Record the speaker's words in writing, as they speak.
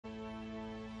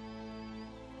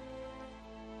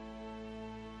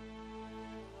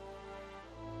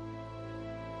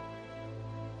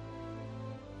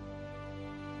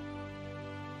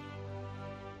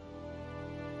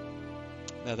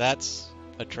Now that's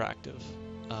attractive.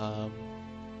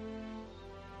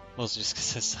 Mostly just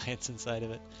because there's science inside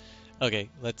of it. Okay,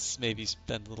 let's maybe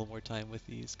spend a little more time with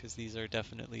these, because these are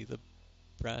definitely the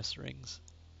brass rings.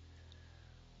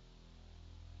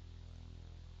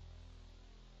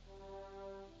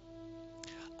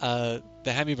 The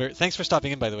Hammy thanks for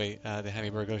stopping in, by the way, the Hammy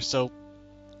Burglar. So,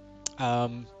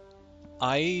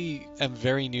 I am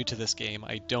very new to this game.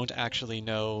 I don't actually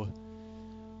know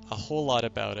a whole lot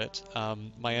about it.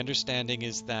 My understanding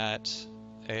is that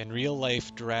in real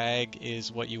life, drag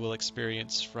is what you will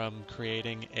experience from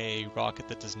creating a rocket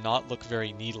that does not look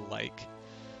very needle-like.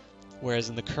 Whereas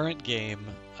in the current game,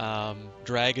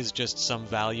 drag is just some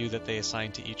value that they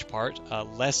assign to each part.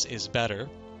 Less is better.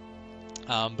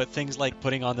 But things like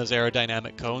putting on those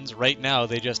aerodynamic cones, right now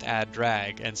they just add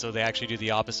drag, and so they actually do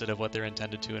the opposite of what they're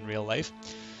intended to in real life.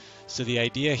 So the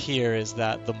idea here is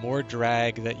that the more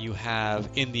drag that you have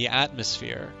in the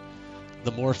atmosphere,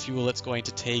 the more fuel it's going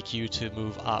to take you to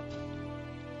move up.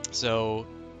 So,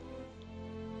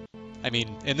 I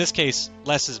mean, in this case,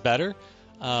 less is better,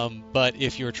 but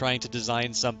if you're trying to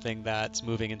design something that's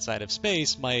moving inside of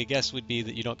space, my guess would be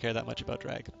that you don't care that much about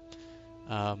drag.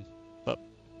 But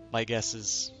my guess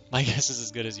is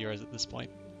as good as yours at this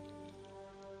point.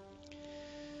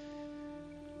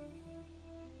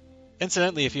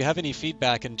 Incidentally, if you have any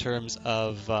feedback in terms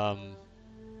of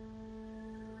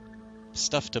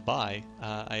stuff to buy,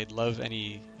 I'd love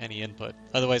any input.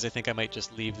 Otherwise, I think I might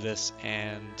just leave this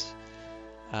and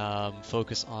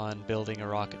focus on building a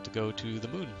rocket to go to the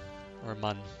moon, or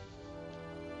Mun.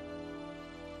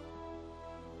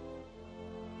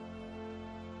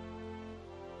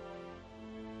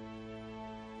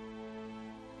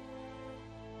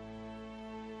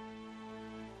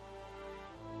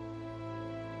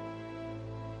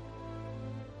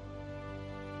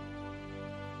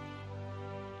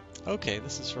 Okay,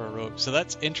 this is for a rope. So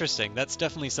that's interesting. That's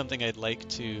definitely something I'd like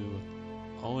to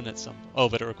own at some... Oh,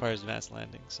 but it requires advanced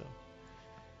landing, so...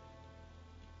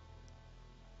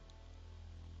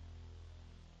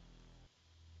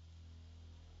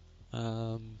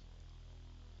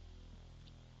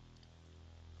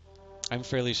 I'm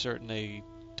fairly certain I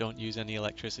don't use any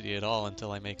electricity at all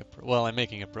until I make a... Well, I'm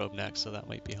making a probe next, so that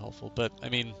might be helpful. But, I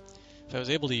mean, if I was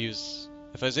able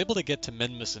to get to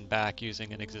Minmus and back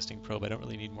using an existing probe, I don't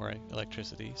really need more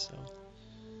electricity, so...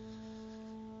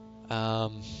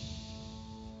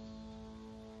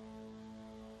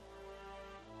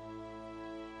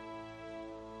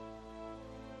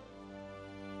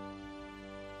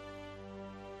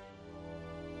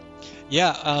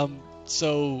 Yeah,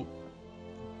 so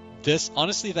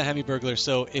honestly, the Hemi Burglar,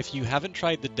 so if you haven't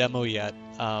tried the demo yet,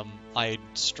 I'd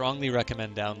strongly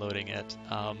recommend downloading it.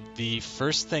 The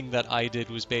first thing that I did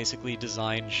was basically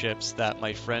design ships that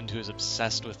my friend who is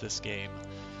obsessed with this game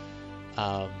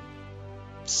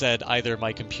said either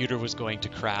my computer was going to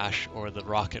crash or the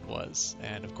rocket was,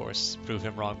 and of course prove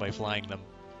him wrong by flying them.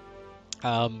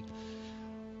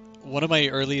 One of my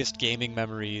earliest gaming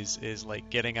memories is like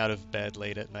getting out of bed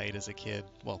late at night as a kid,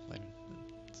 well,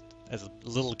 as a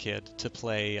little kid, to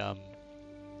play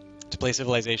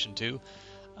Civilization 2.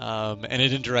 And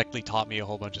it indirectly taught me a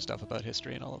whole bunch of stuff about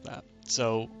history and all of that.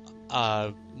 So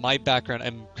my background,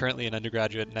 I'm currently an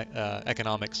undergraduate in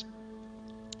economics,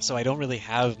 so I don't really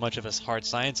have much of a hard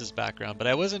sciences background, but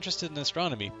I was interested in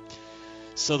astronomy.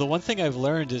 So the one thing I've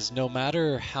learned is no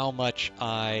matter how much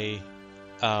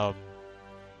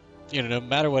no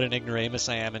matter what an ignoramus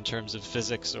I am in terms of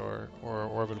physics or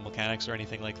orbital mechanics or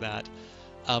anything like that,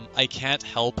 I can't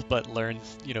help but learn,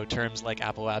 terms like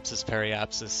apoapsis,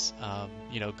 periapsis,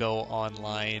 go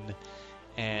online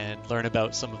and learn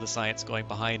about some of the science going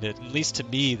behind it. At least to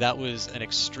me, that was an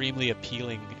extremely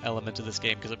appealing element of this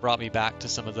game because it brought me back to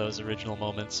some of those original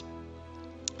moments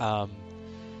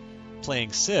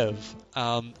playing Civ.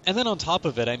 And then on top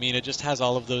of it, I mean, it just has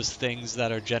all of those things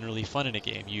that are generally fun in a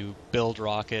game. You build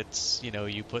rockets,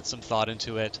 you put some thought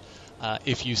into it.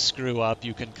 If you screw up,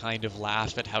 you can kind of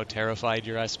laugh at how terrified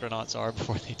your astronauts are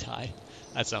before they die.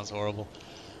 That sounds horrible.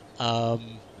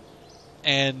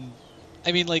 And,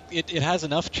 I mean, like, it has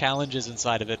enough challenges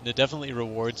inside of it, and it definitely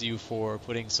rewards you for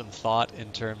putting some thought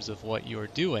in terms of what you're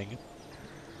doing.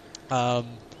 But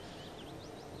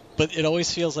it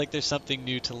always feels like there's something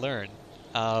new to learn.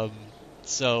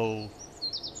 So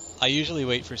I usually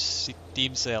wait for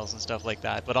Steam sales and stuff like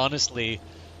that. But honestly,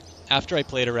 after I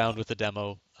played around with the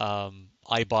demo,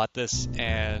 I bought this,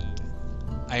 and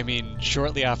I mean,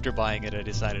 shortly after buying it, I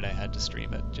decided I had to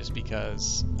stream it just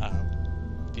because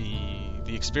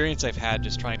the experience I've had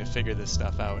just trying to figure this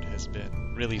stuff out has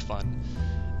been really fun.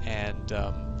 and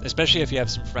especially if you have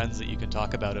some friends that you can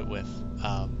talk about it with,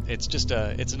 it's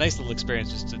a nice little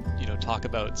experience just to talk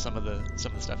about some of the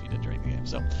stuff you did during the game.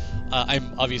 So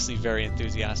I'm obviously very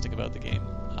enthusiastic about the game.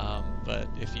 But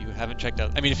if you haven't checked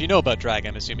out, I mean, if you know about Drag,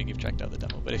 I'm assuming you've checked out the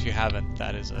demo. But if you haven't,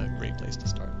 that is a great place to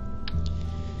start.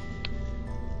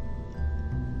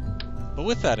 But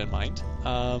with that in mind,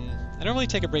 I don't really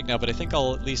take a break now, but I think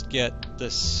I'll at least get the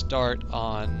start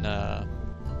on.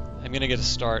 I'm gonna get a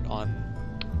start on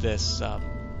this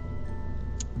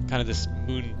kind of this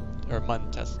moon or mun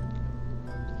test.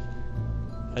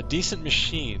 A decent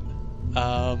machine.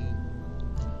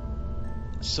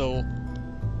 So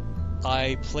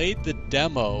I played the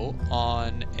demo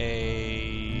on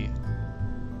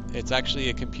it's actually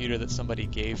a computer that somebody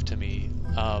gave to me.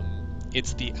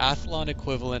 It's the Athlon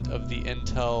equivalent of the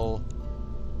Intel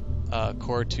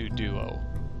Core 2 Duo,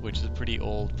 which is a pretty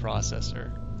old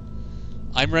processor.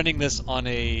 I'm running this on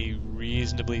a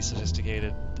reasonably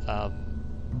sophisticated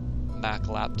Mac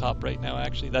laptop right now,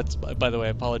 actually. That's, by the way,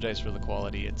 I apologize for the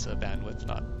quality. It's a bandwidth,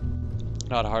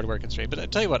 not a hardware constraint. But I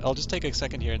tell you what, I'll just take a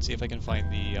second here and see if I can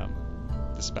find the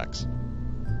specs.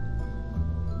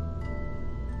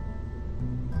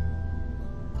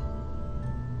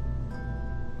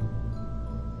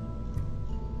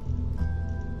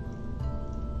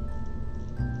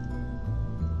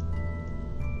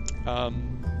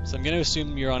 So I'm going to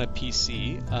assume you're on a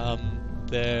PC.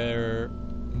 Their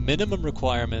minimum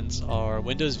requirements are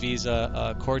Windows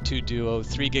Visa, Core 2 Duo,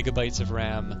 3 gigabytes of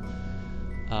RAM,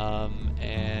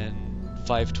 and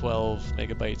 512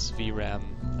 megabytes VRAM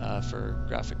for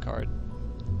graphic card.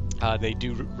 They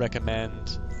do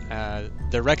recommend,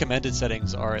 their recommended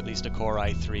settings are at least a Core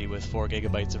i3 with 4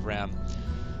 gigabytes of RAM.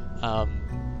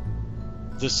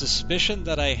 The suspicion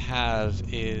that I have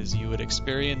is you would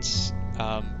experience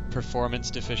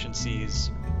performance deficiencies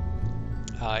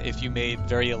if you made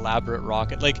very elaborate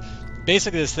rocket. Like,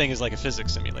 basically this thing is like a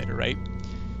physics simulator, right?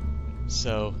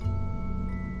 So,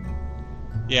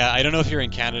 yeah, I don't know if you're in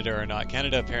Canada or not.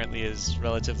 Canada apparently is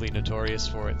relatively notorious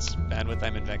for its bandwidth.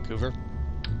 I'm in Vancouver.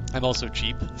 I'm also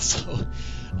cheap, so,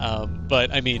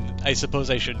 but I mean, I suppose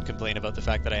I shouldn't complain about the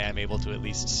fact that I am able to at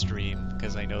least stream,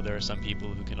 because I know there are some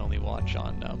people who can only watch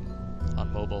on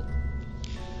mobile.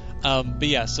 But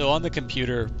yeah, so on the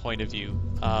computer point of view,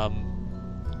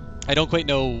 I don't quite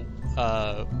know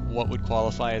what would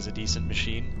qualify as a decent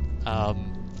machine,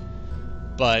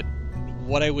 but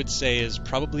what I would say is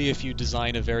probably if you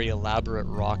design a very elaborate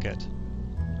rocket,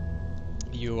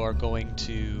 you are going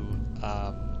to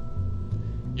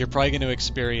you're probably going to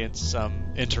experience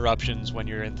some interruptions when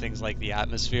you're in things like the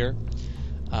atmosphere.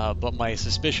 But my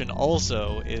suspicion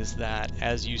also is that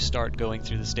as you start going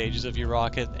through the stages of your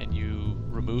rocket and you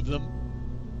remove them,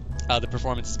 the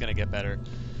performance is going to get better.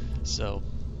 So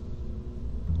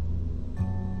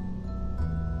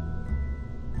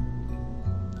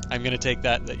I'm going to take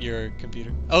that your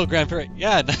computer. Oh, Grand Prairie.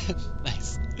 Yeah,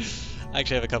 nice. I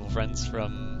actually have a couple friends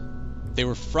they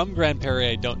were from Grand Prairie.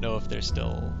 I don't know if they're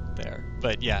still there.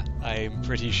 But yeah, I'm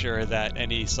pretty sure that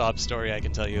any sob story I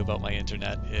can tell you about my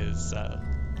internet is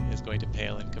going to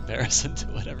pale in comparison to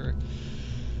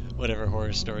whatever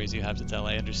horror stories you have to tell.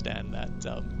 I understand that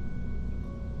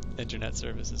internet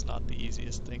service is not the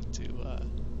easiest thing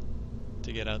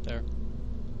to get out there.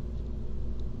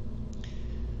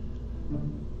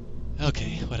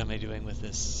 Okay, what am I doing with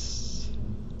this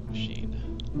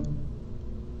machine?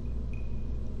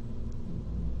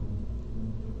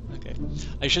 Okay,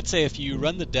 I should say if you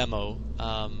run the demo,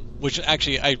 which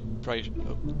actually I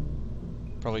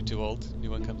probably too old. New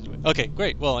one comes to it. Okay,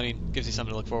 great. Well, I mean, gives you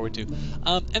something to look forward to.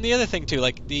 And the other thing too,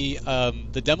 like the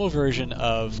demo version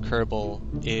of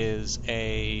Kerbal is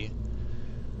it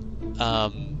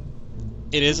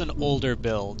is an older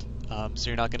build, so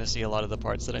you're not going to see a lot of the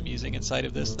parts that I'm using inside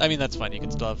of this. I mean, that's fun. You can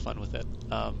still have fun with it.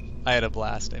 I had a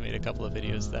blast. I made a couple of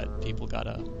videos that people got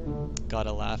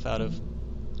a laugh out of.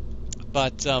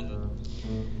 But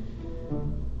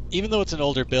even though it's an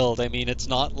older build, I mean, it's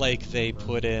not like they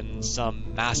put in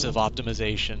some massive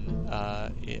optimization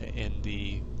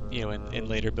in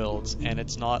later builds, and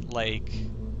it's not like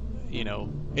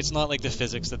the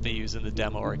physics that they use in the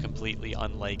demo are completely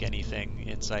unlike anything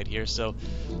inside here. So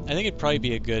I think it'd probably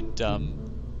be I think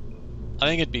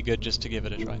it'd be good just to give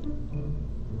it a try.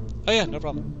 Oh yeah, no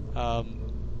problem.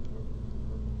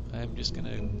 I'm just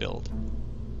gonna build.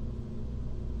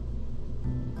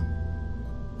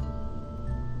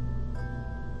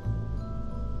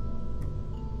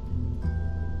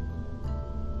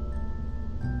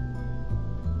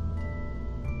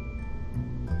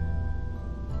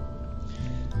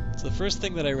 So the first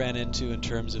thing that I ran into in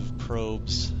terms of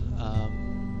probes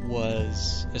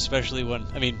was, especially when,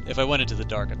 I mean, if I went into the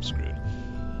dark, I'm screwed.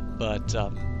 But I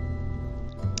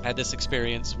had this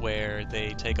experience where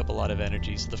they take up a lot of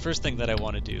energy. So the first thing that I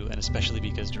want to do, and especially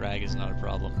because drag is not a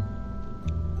problem,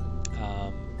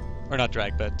 or not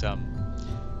drag, but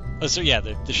oh, so yeah,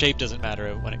 the shape doesn't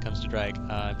matter when it comes to drag.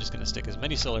 I'm just going to stick as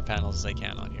many solar panels as I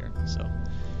can on here. So,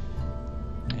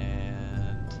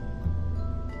 and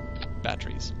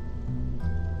batteries.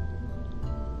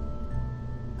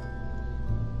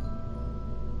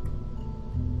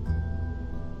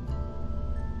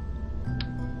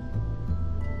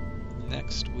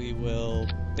 Next, we will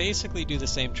basically do the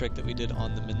same trick that we did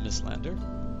on the Minmus lander.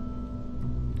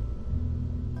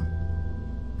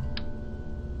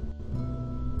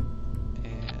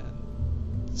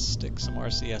 And stick some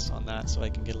RCS on that so I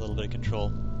can get a little bit of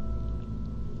control.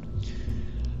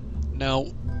 Now,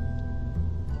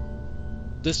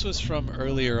 this was from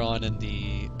earlier on in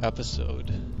the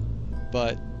episode,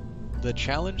 but the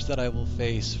challenge that I will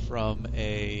face from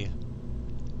a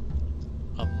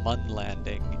Mun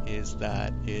landing is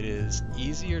that it is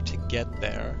easier to get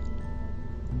there,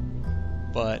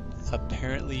 but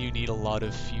apparently you need a lot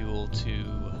of fuel to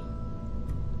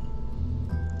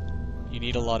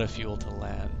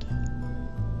land.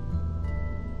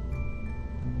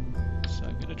 So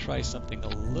I'm going to try something a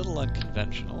little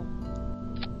unconventional.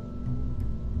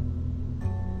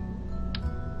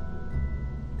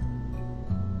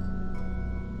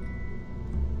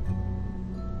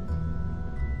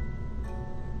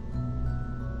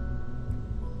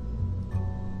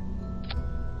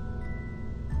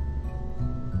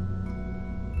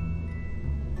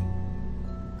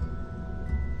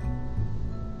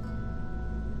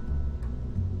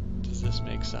 This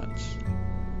makes sense.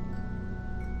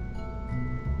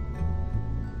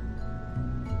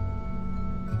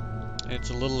 It's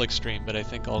a little extreme, but I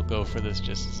think I'll go for this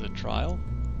just as a trial.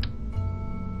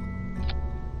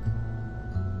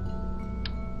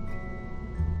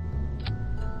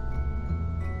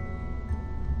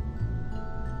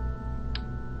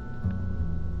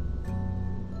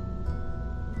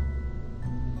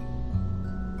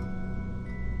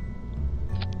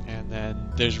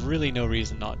 There's really no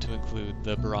reason not to include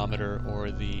the barometer or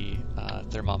the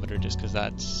thermometer, just because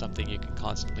that's something you can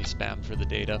constantly spam for the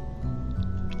data.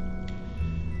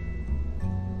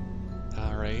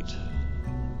 Alright.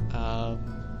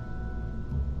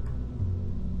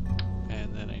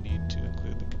 And then I need to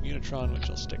include the communitron, which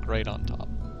I'll stick right on top.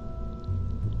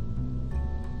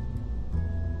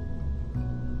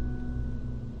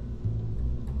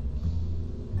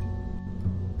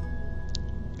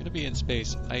 Be in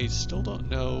space. I still don't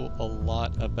know a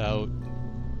lot about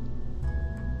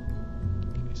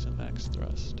some max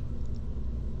thrust.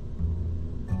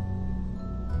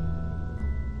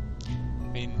 I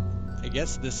mean, I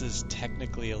guess this is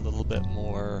technically a little bit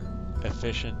more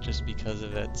efficient just because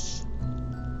of its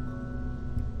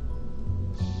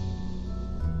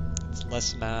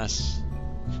less mass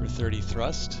for 30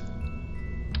 thrust.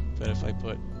 But if I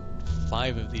put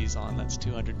 5 of these on, that's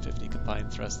 250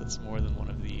 combined thrust. That's more than one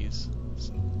of these.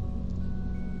 So.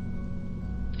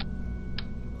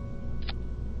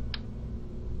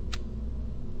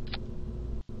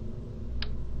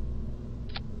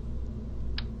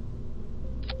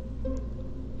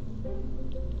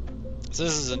 So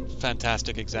this is a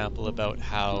fantastic example about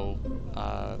how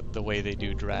the way they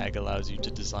do drag allows you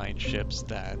to design ships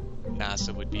that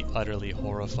NASA would be utterly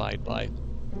horrified by.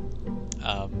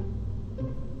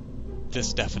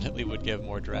 This definitely would give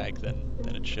more drag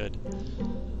than it should.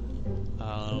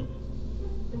 I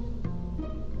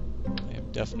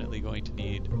am definitely going to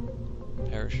need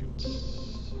parachutes,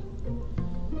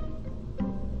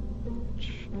 which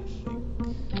I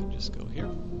think can just go here.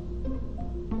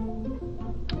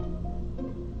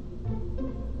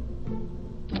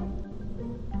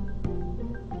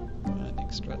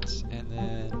 Landing struts, and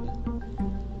then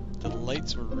the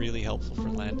lights were really helpful for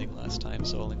landing last time,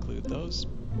 so I'll include those.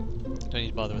 Don't need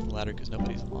to bother with the ladder because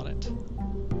nobody's on it.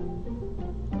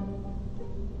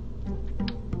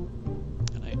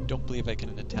 And I don't believe I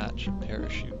can attach a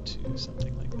parachute to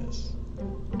something like this.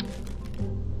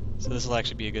 So this will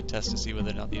actually be a good test to see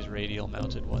whether or not these radial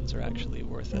mounted ones are actually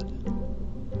worth it.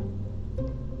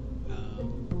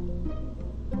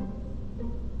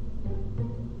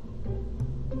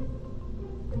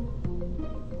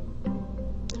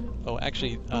 Oh,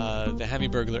 actually, the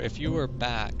Hemi-Burglar, if you were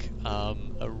back,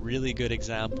 a really good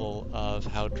example of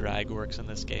how drag works in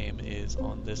this game is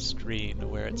on this screen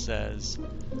where it says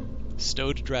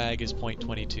stowed drag is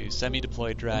 0.22,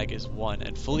 semi-deployed drag is 1,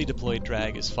 and fully deployed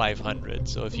drag is 500.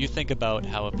 So if you think about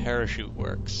how a parachute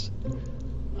works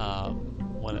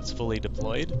when it's fully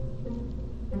deployed,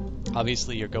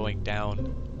 Obviously, you're going down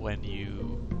when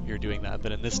you're doing that,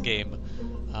 but in this game,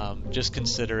 just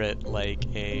consider it like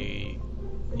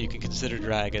you can consider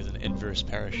drag as an inverse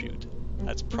parachute.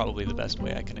 That's probably the best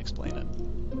way I can explain it.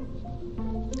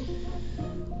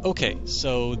 Okay,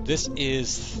 so this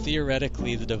is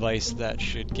theoretically the device that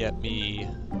should get me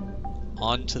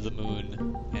onto the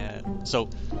moon, and so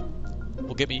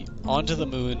will get me onto the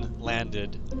moon,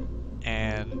 landed,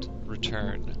 and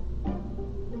return.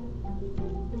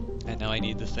 And now I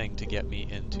need the thing to get me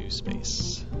into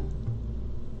space.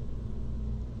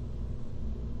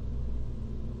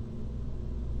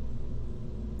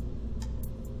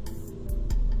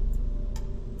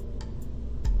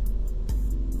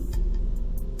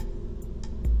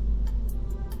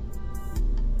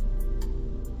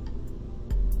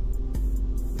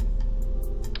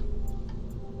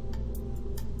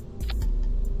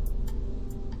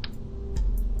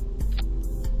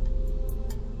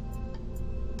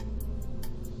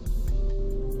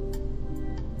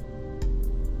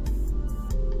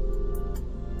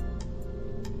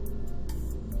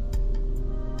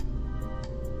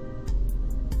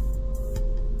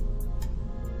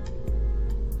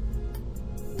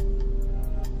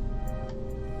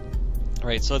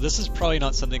 Alright, so this is probably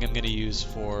not something I'm going to use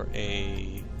for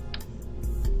a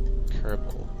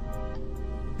Kerbal.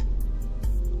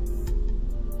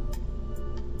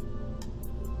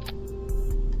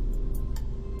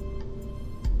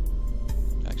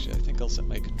 Actually, I think I'll set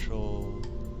my control...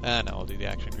 no, I'll do the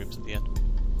action groups at the end.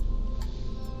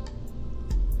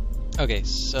 Okay,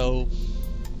 so...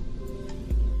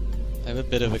 I have a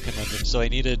bit of a conundrum. So I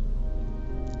needed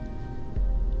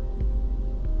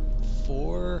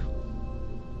 4...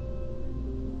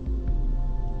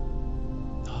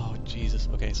 Jesus,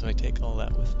 okay, so I take all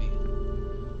that with me.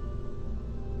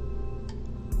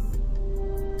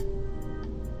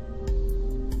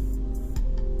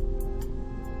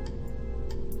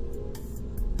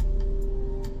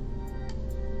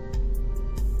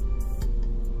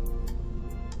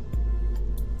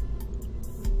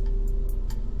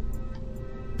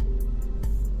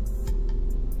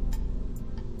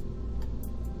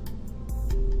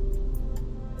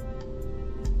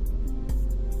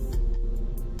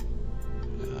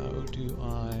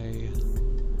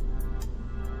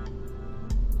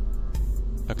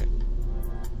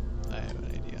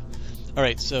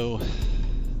 Alright, so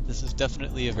this is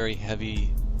definitely a very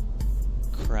heavy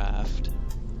craft.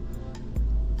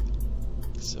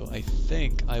 So I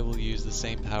think I will use the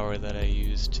same power that I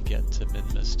used to get to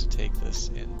Minmus to take this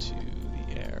into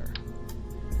the air.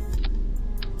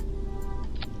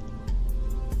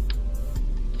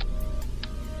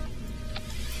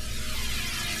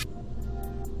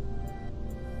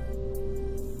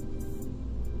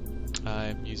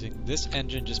 I'm using this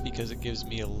engine just because it gives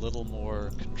me a little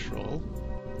more control.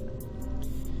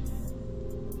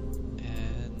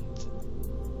 And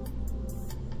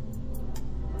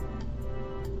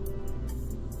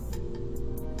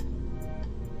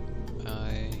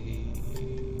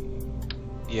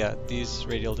yeah, these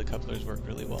radial decouplers worked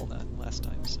really well last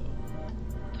time, so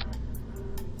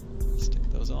stick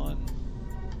those on.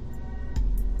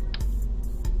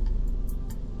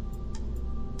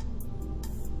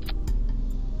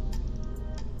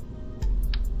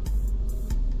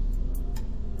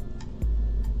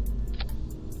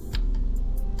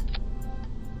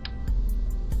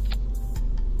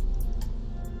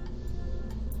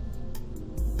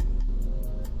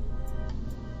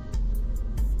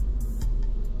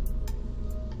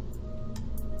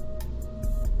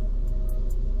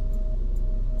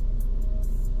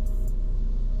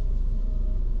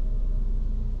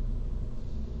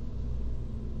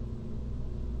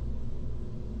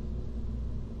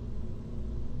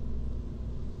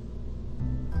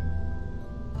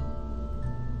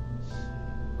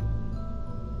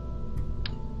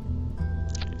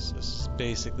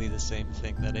 Basically the same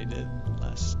thing that I did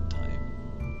last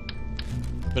time,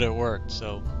 but it worked,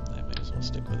 so I might as well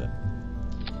stick with it.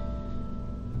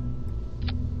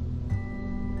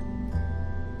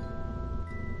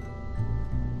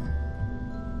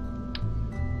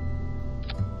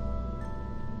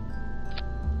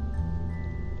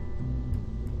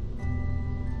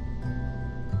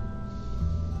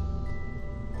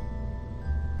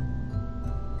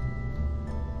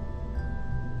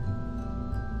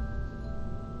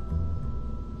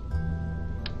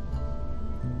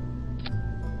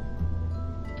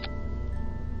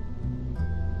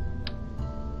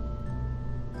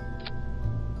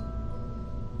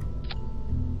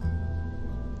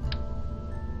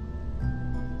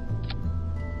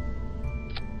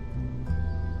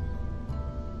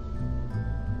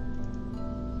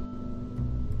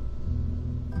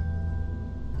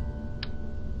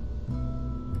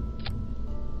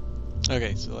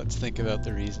 Okay, so let's think about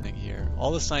the reasoning here.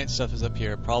 All the science stuff is up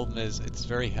here. Problem is, it's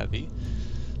very heavy.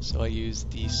 So I used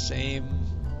the same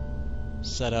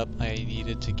setup I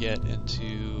needed to get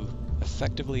into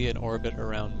effectively an orbit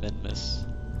around Minmus.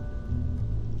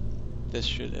 This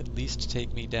should at least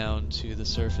take me down to the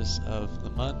surface of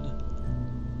the Mun.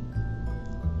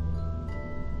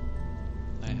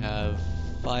 I have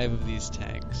 5 of these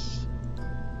tanks.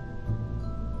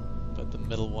 But the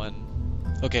middle one...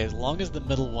 Okay, as long as the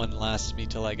middle one lasts me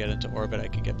till I get into orbit, I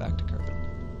can get back to Kerbin.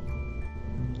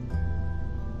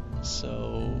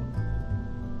 So...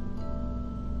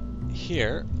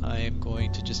 here, I am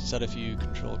going to just set a few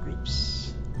control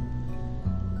groups.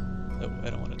 Oh, I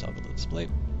don't want to toggle the display.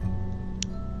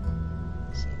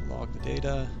 So log the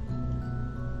data.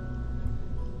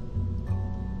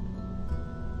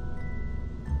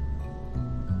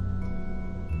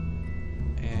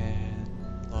 And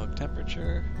log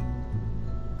temperature.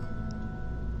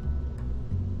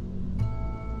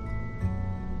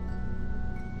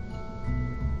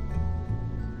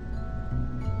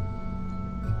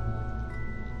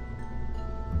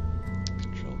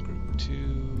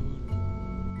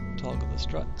 Toggle the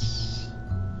struts,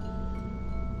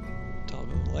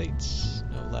 toggle the lights,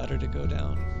 no ladder to go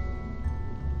down.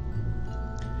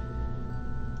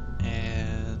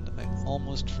 And I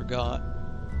almost forgot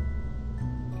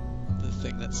the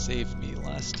thing that saved me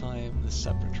last time, the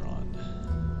Sepratron.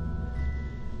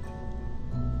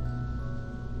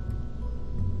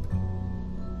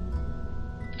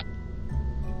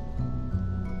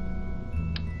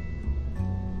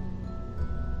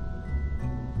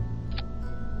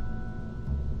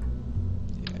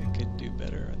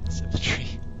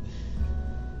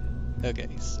 Okay,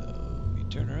 so we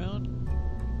turn around.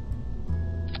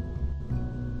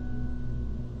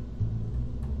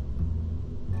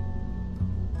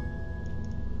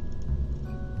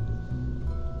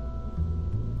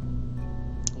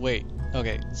 Wait,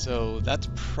 okay, so that's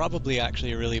probably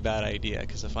actually a really bad idea,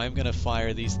 because if I'm going to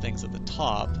fire these things at the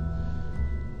top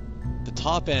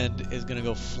end is going to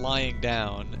go flying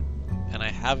down, and I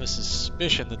have a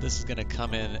suspicion that this is going to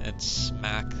come in and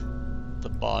smack the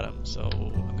bottom, so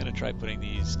I'm going to try putting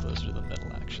these closer to the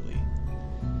middle, actually.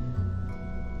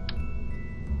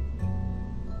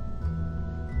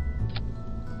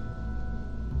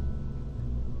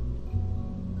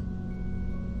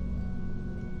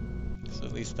 So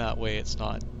at least that way it's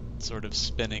not sort of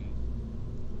spinning.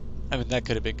 I mean, that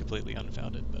could have been completely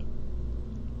unfounded, but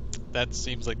that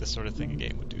seems like the sort of thing a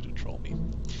game would do to troll me.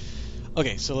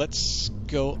 Okay, so let's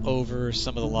go over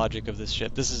some of the logic of this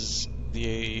ship. This is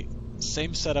the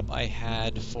same setup I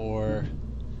had for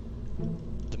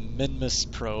the Minmus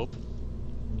probe.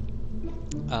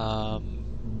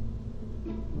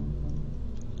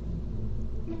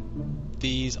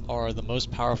 These are the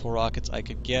most powerful rockets I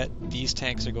could get. These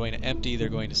tanks are going to empty, they're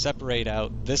going to separate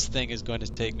out. This thing is going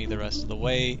to take me the rest of the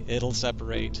way. It'll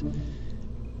separate,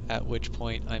 at which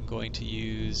point I'm going to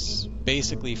use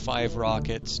basically 5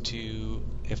 rockets to,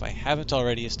 if I haven't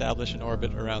already, establish an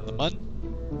orbit around the Mun.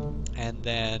 And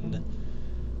then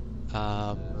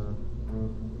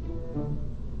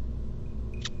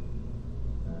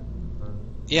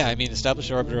yeah, I mean, establish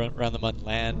an orbit around the Mun,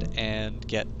 land, and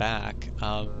get back.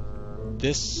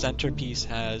 This centerpiece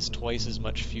has twice as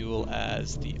much fuel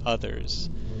as the others.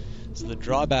 So the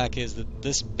drawback is that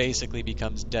this basically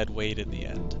becomes dead weight in the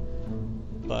end.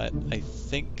 But I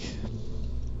think,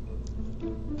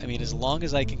 I mean, as long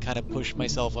as I can kind of push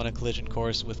myself on a collision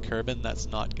course with Kerbin, that's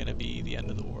not going to be the end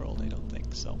of the world, I don't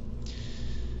think. So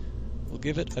we'll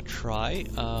give it a try.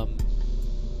 I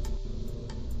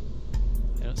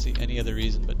don't see any other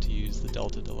reason but to use the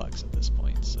Delta Deluxe at this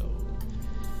point, so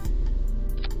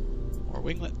more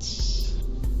winglets.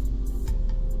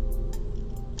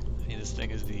 I mean, this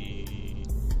thing is the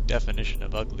definition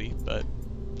of ugly, but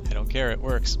I don't care, it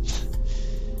works.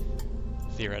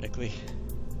 Theoretically.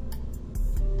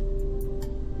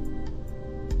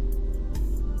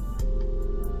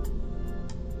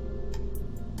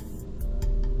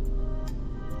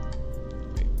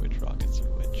 Wait, which rockets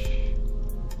are which?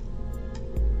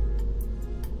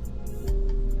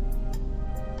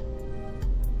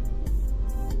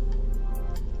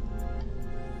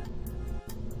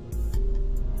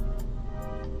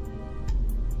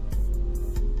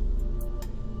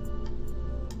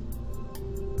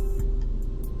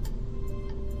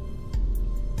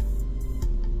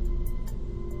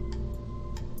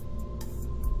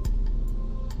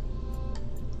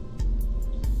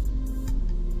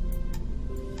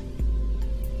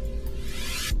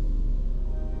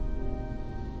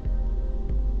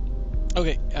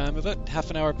 Okay, I'm about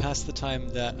half an hour past the time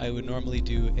that I would normally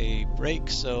do a break,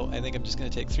 so I think I'm just going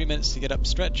to take 3 minutes to get up,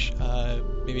 stretch,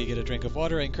 maybe get a drink of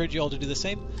water. I encourage you all to do the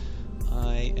same.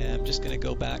 I am just going to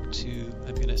go back to,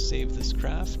 I'm going to save this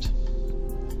craft.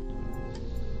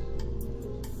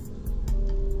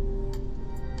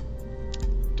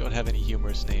 Don't have any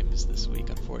humorous names this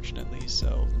week, unfortunately,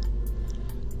 so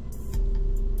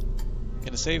I'm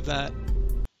going to save that.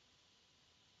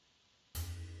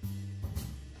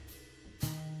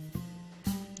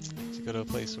 To go to a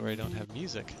place where I don't have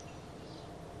music.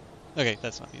 Okay,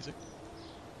 that's not music.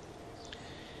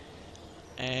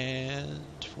 And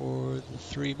for the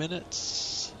 3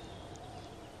 minutes,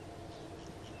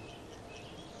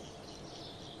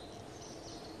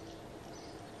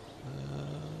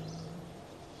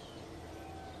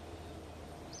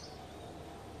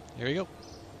 here we go.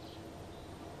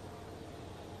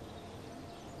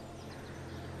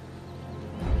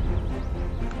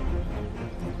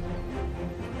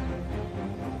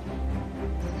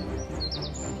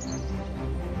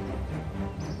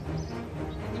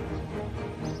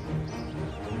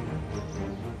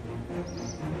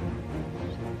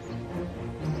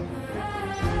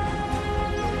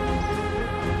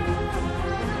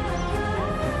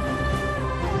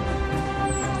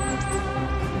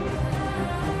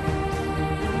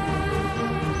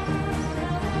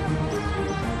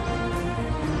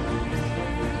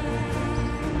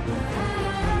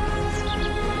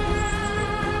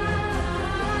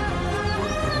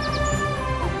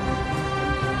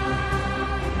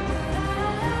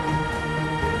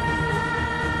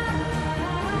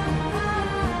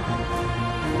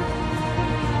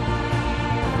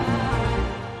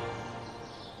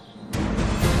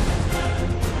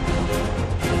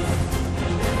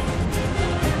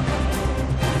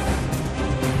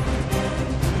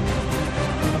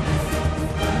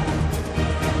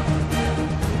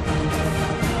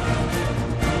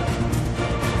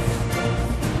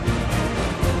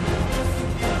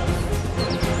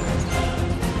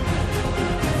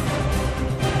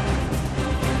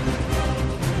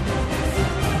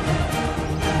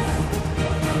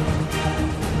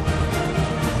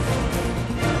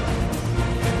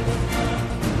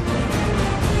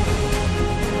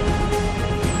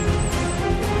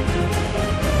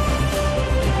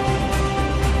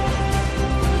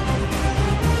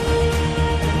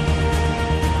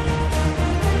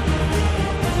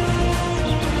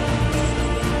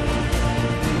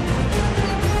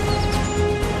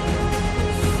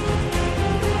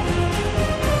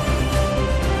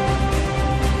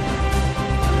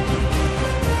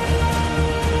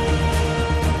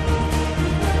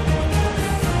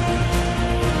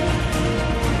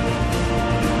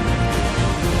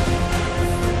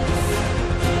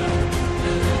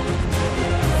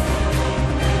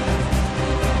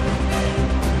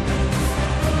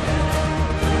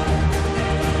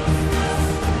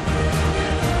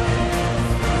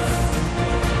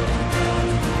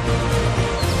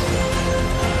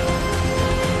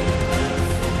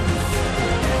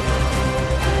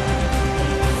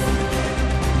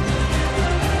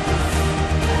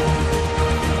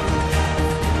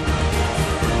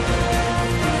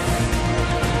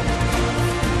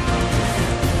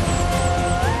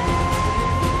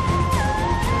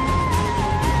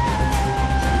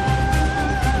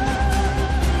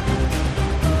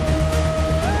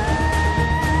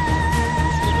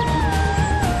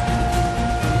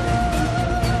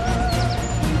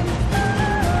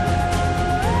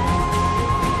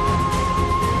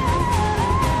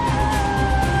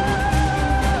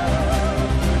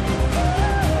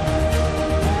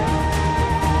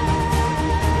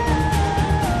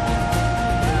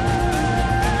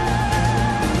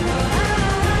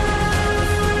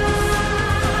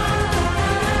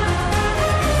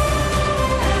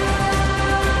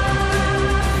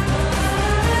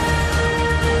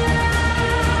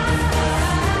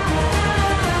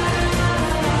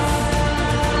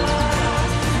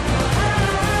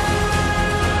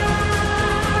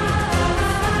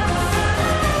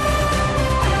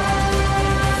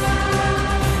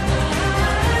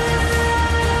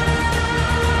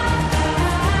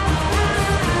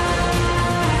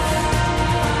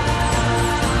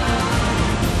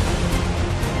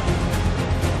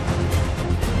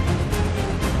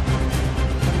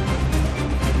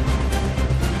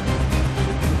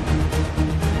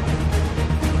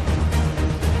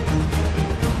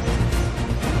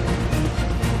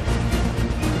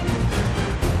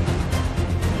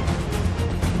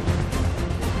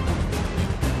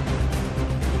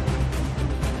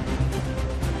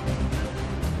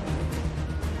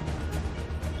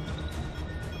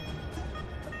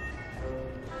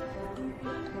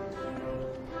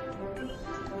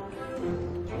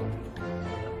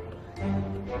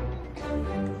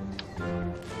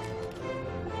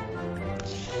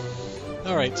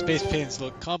 Alright, space panes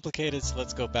look complicated, so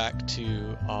let's go back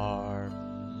to our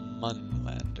Mun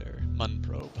lander, Mun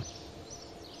probe.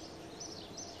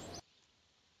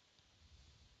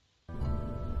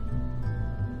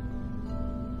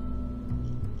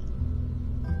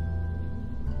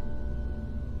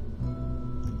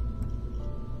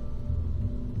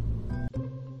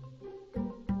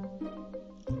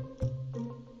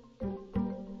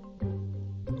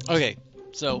 Okay,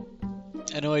 so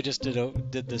I know I just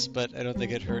did this, but I don't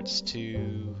think it hurts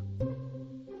to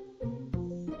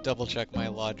double check my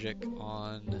logic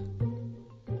on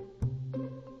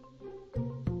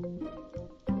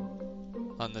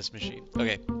this machine.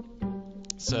 Okay,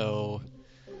 so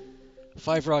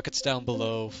 5 rockets down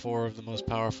below, 4 of the most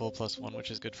powerful plus 1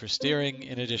 which is good for steering,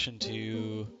 in addition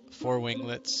to 4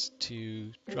 winglets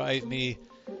to drive me.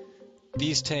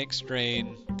 These tanks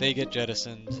drain, they get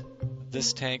jettisoned.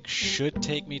 This tank should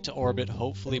take me to orbit,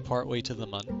 hopefully partway to the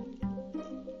Mun.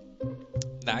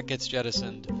 That gets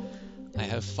jettisoned. I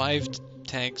have 5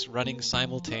 tanks running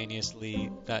simultaneously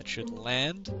that should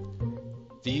land.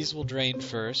 These will drain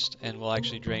first, and will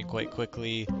actually drain quite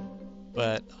quickly,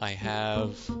 but I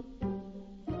have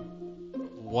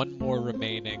 1 more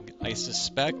remaining. I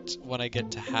suspect when I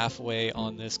get to halfway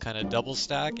on this kind of double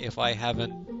stack, if I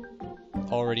haven't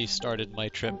already started my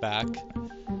trip back,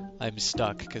 I'm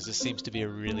stuck, because this seems to be a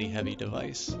really heavy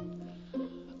device.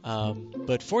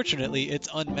 But fortunately, it's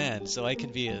unmanned, so I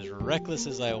can be as reckless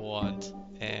as I want,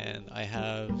 and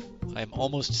I'm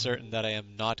almost certain that I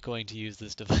am not going to use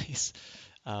this device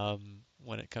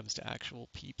when it comes to actual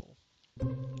people.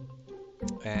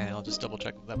 And I'll just double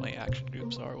check that my action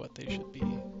groups are what they should be.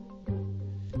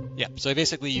 Yeah, so I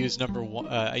basically use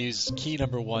I use key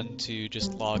number 1 to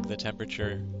just log the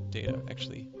temperature data,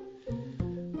 actually.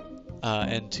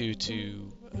 And 2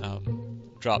 to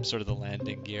drop sort of the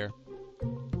landing gear.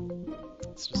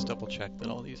 Let's just double check that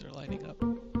all these are lining up.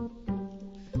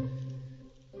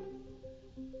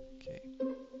 Okay.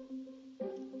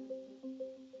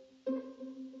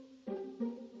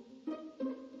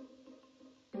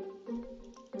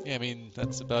 Yeah, I mean,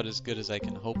 that's about as good as I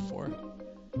can hope for.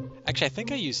 Actually, I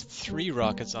think I used 3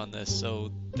 rockets on this,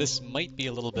 so this might be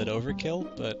a little bit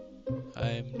overkill, but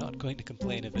I'm not going to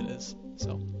complain if it is.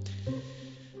 So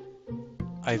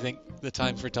I think the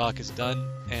time for talk is done,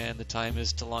 and the time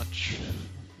is to launch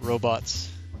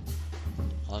robots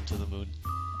onto the moon.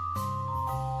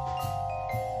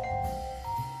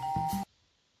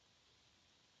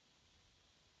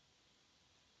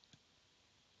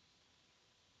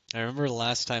 I remember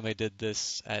last time I did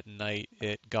this at night,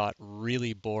 it got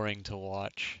really boring to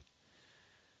watch.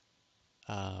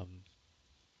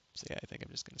 So yeah, I think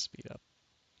I'm just going to speed up.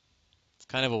 It's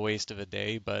kind of a waste of a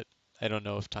day, but I don't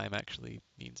know if time actually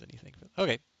means anything.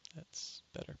 Okay, that's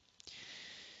better.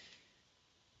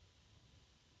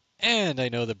 And I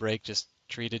know the break just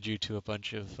treated you to a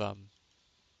bunch of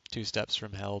 2 steps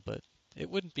from hell, but it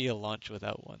wouldn't be a launch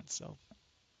without one, so.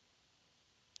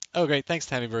 Oh, great. Thanks,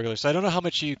 Tammy Burglar. So I don't know how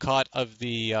much you caught of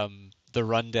the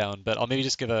rundown, but I'll maybe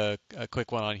just give a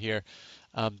quick one on here.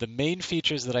 The main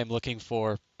features that I'm looking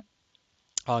for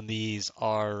on these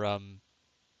are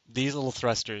these little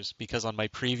thrusters, because on my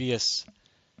previous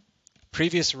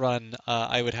run,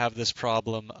 I would have this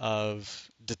problem of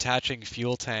detaching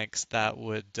fuel tanks that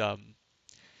would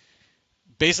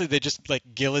basically they just like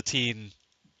guillotine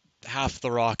half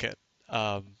the rocket,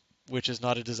 which is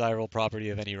not a desirable property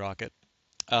of any rocket.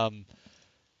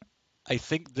 I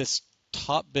think this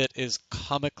top bit is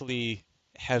comically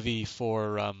heavy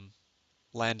for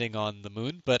landing on the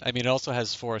moon, but I mean it also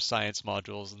has 4 science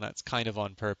modules, and that's kind of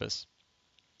on purpose.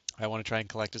 I want to try and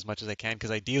collect as much as I can,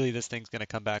 because ideally this thing's going to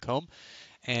come back home,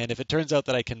 and if it turns out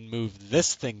that I can move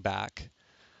this thing back,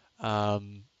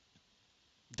 then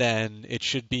it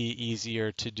should be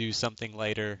easier to do something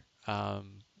lighter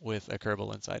with a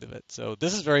Kerbal inside of it. So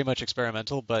this is very much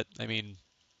experimental, but I mean,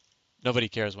 nobody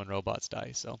cares when robots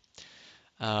die. So,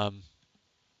 and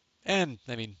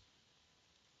I mean,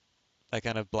 I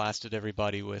kind of blasted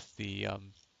everybody with the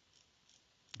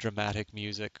dramatic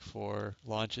music for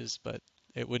launches, but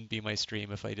it wouldn't be my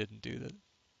stream if I didn't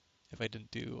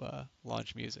do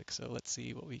launch music. So let's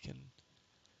see what we can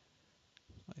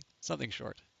find. Something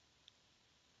short.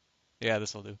 Yeah,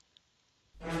 this will do.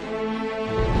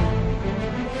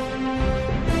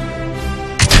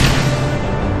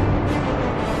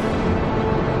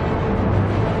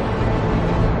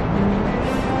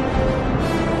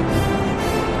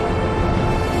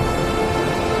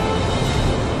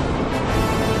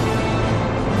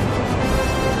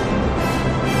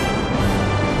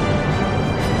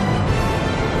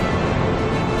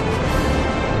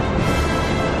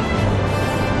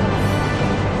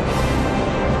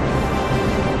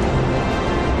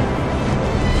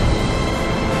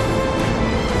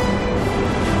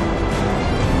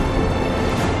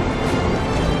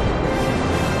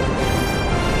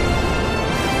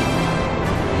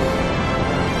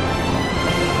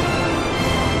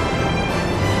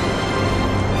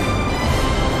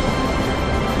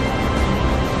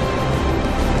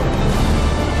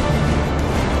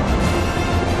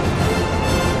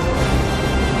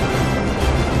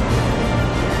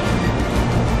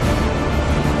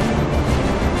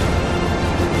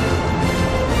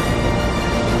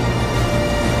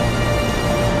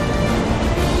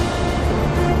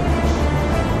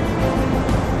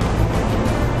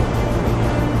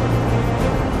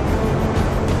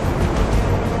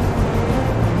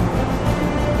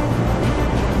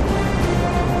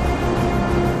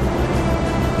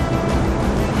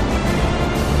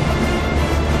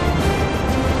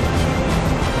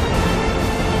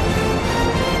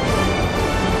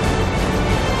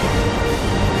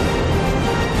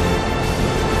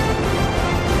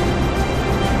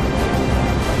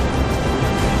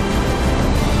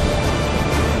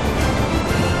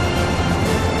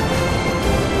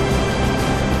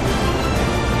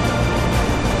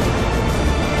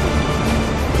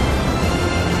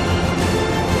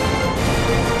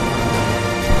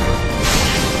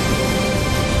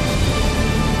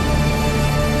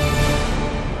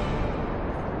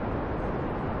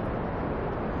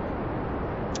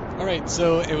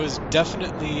 So it was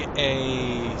definitely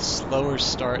a slower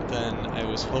start than I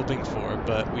was hoping for,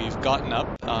 but we've gotten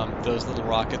up. Those little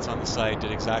rockets on the side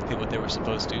did exactly what they were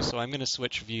supposed to, so I'm going to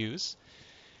switch views.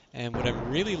 And what I'm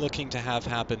really looking to have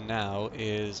happen now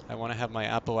is I want to have my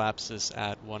apoapsis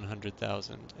at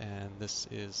 100,000, and this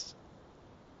is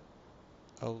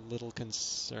a little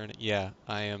concerning. Yeah,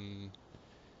 I am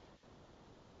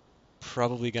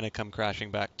probably going to come crashing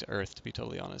back to Earth, to be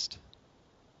totally honest.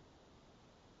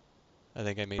 I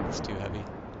think I made this too heavy.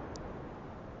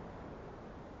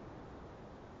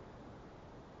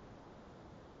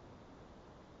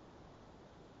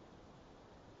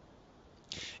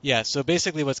 Yeah, so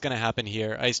basically what's going to happen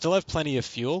here, I still have plenty of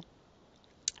fuel,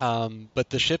 but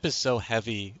the ship is so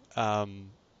heavy,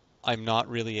 I'm not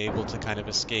really able to kind of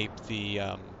escape the,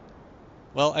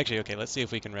 well, actually, okay, let's see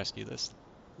if we can rescue this.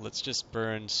 Let's just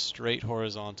burn straight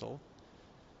horizontal.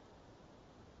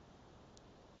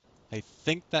 I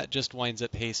think that just winds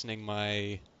up hastening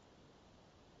my,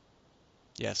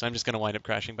 yeah, so I'm just going to wind up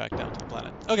crashing back down to the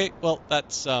planet. Okay, well,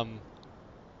 that's, no,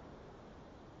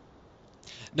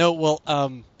 well,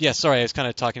 yeah, sorry, I was kind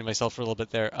of talking to myself for a little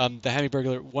bit there. The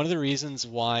Hamburglar, one of the reasons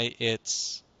why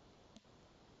it's,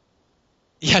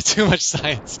 yeah, too much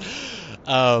science.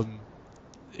 Um,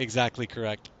 exactly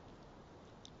correct.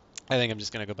 I think I'm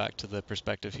just going to go back to the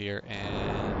perspective here,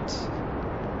 and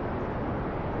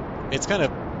it's kind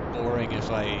of boring if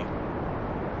I...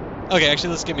 Okay,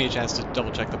 actually, let's give me a chance to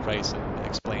double check the price and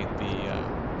explain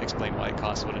explain why it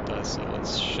costs what it does. So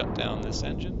let's shut down this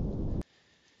engine.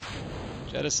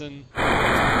 Jettison.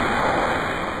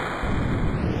 I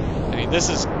mean, this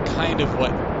is kind of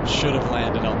what should have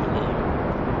landed on the moon.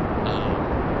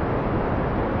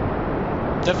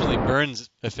 Definitely burns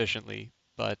efficiently,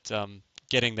 but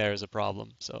getting there is a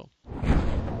problem, so...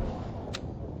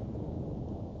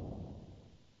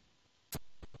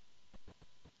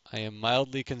 I am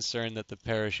mildly concerned that the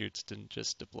parachutes didn't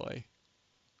just deploy.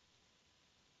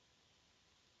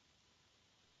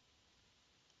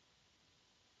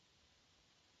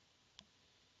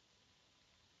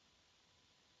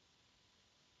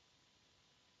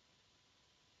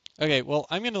 Okay, well,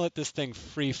 I'm going to let this thing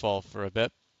free fall for a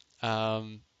bit.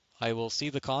 Um, I will see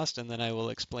the cost, and then I will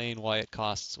explain why it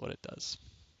costs what it does.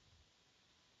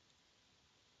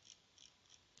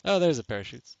 Oh, there's the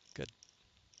parachutes. Good.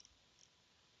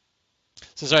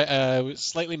 So sorry, I was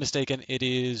slightly mistaken. It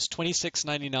is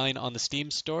 $26.99 on the Steam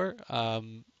store.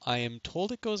 I am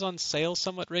told it goes on sale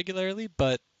somewhat regularly,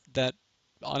 but that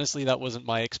honestly, that wasn't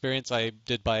my experience. I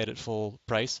did buy it at full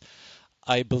price.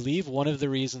 I believe one of the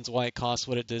reasons why it costs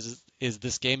what it does is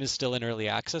this game is still in early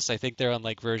access. I think they're on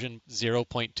like version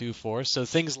 0.24. So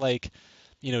things like,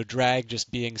 drag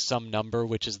just being some number,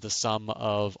 which is the sum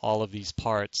of all of these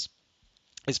parts,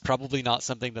 is probably not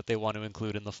something that they want to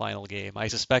include in the final game. I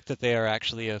suspect that they are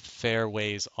actually a fair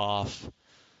ways off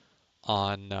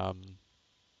on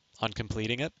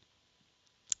completing it.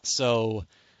 So,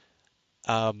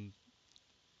 um,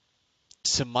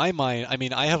 to my mind, I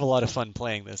mean, I have a lot of fun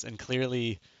playing this, and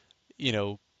clearly, you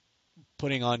know,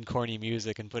 putting on corny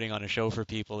music and putting on a show for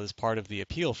people is part of the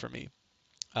appeal for me.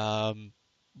 Um,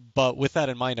 but with that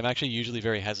in mind, I'm actually usually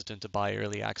very hesitant to buy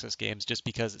early access games just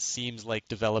because it seems like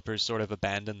developers sort of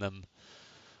abandon them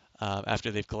after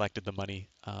they've collected the money.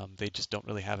 They just don't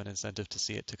really have an incentive to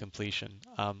see it to completion.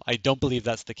 I don't believe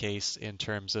that's the case in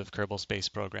terms of Kerbal Space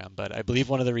Program, but I believe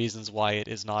one of the reasons why it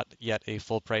is not yet a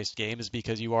full-priced game is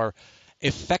because you are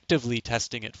effectively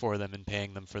testing it for them and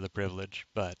paying them for the privilege.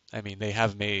 But I mean, they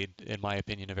have made, in my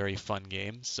opinion, a very fun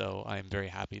game, so I'm very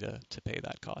happy to pay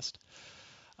that cost.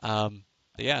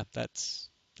 But yeah, that's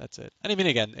it. And I mean,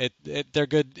 again, they're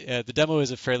good. The demo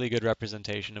is a fairly good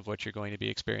representation of what you're going to be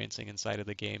experiencing inside of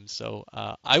the game. So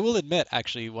I will admit,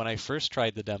 actually, when I first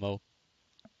tried the demo,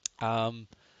 I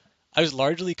was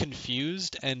largely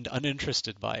confused and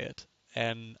uninterested by it.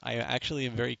 And I actually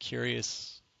am very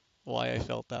curious why I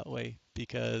felt that way,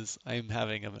 because I'm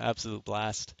having an absolute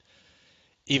blast,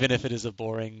 even if it is a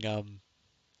boring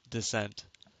descent.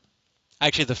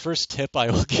 Actually, the first tip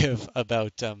I will give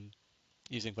about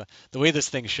using the way this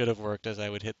thing should have worked is I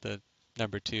would hit the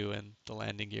number 2 and the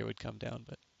landing gear would come down.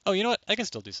 But oh, you know what? I can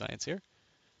still do science here.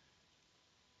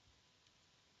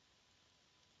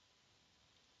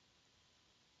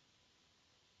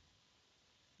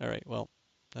 All right. Well,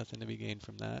 nothing to be gained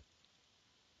from that.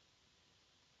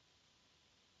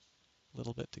 A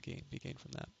little bit to be gained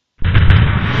from that.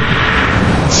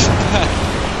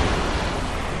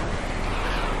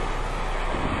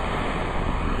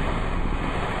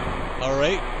 All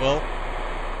right. Well,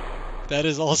 that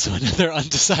is also another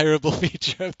undesirable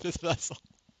feature of this vessel.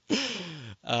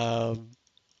 Um,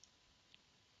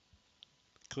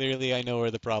 Clearly, I know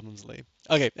where the problems lay.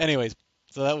 Okay, anyways,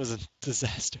 so that was a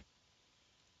disaster.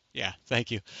 Yeah,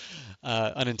 thank you.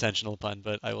 Unintentional pun,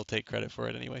 but I will take credit for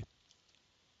it anyway.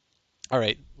 All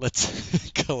right,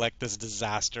 let's collect this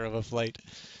disaster of a flight.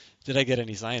 Did I get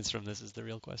any science from this is the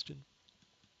real question.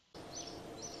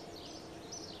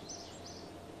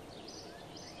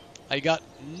 I got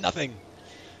nothing.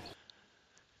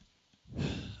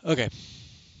 Okay.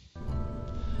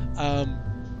 Um,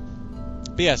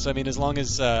 but yeah, so I mean, as long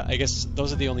as I guess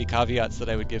those are the only caveats that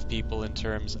I would give people in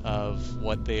terms of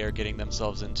what they are getting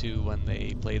themselves into when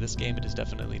they play this game. It is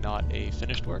definitely not a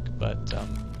finished work, but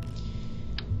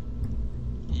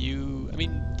I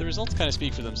mean, the results kind of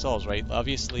speak for themselves, right?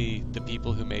 Obviously, the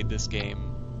people who made this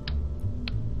game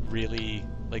really,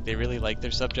 they really like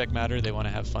their subject matter. They want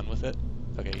to have fun with it.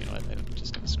 Okay, you know what? I'm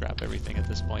just going to scrap everything at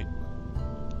this point.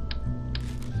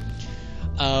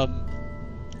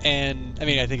 And I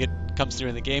mean, I think it comes through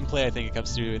in the gameplay. I think it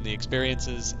comes through in the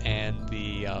experiences and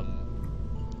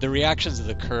the reactions of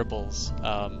the Kerbals.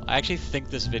 I actually think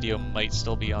this video might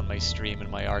still be on my stream in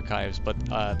my archives, but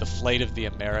the flight of the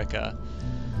America.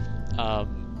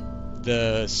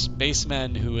 The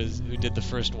spaceman who did the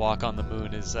first walk on the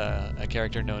moon is a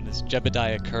character known as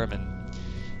Jebediah Kerman.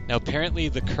 Now, apparently,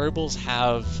 the Kerbals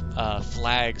have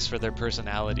flags for their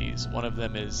personalities. One of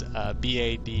them is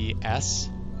BADS.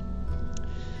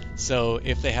 So,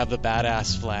 if they have the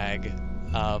badass flag,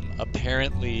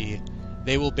 apparently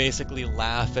they will basically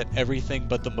laugh at everything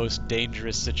but the most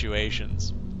dangerous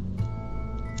situations.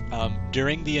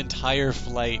 During the entire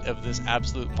flight of this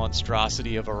absolute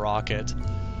monstrosity of a rocket,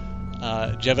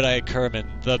 Jebediah Kerman,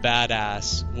 the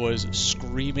badass, was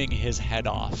screaming his head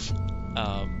off,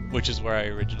 which is where I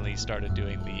originally started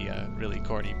doing the really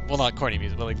corny, well, not corny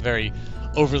music, but very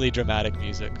overly dramatic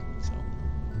music. So.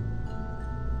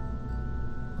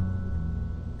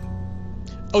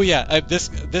 Oh yeah,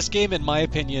 this game, in my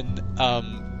opinion,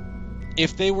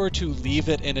 if they were to leave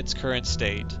it in its current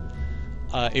state,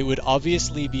 it would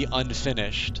obviously be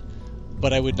unfinished,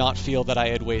 but I would not feel that I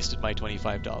had wasted my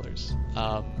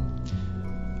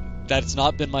 $25. That's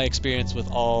not been my experience with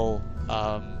all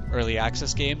early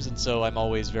access games, and so I'm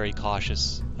always very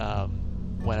cautious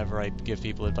whenever I give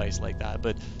people advice like that.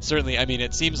 But certainly, I mean,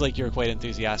 it seems like you're quite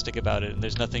enthusiastic about it, and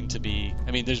there's nothing to be,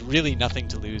 I mean, there's really nothing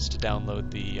to lose to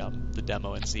download the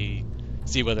demo and see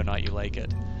whether or not you like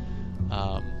it.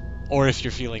 Or if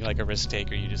you're feeling like a risk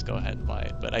taker, you just go ahead and buy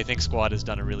it. But I think Squad has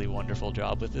done a really wonderful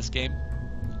job with this game,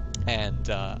 and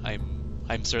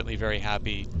I'm certainly very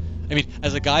happy. I mean,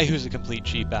 as a guy who's a complete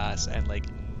cheap ass and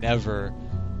never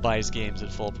buys games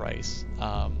at full price,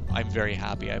 I'm very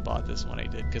happy I bought this when I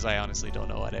did, because I honestly don't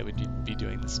know what I would be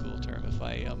doing this school term if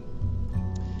I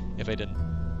didn't.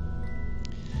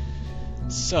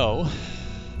 So,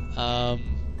 I'm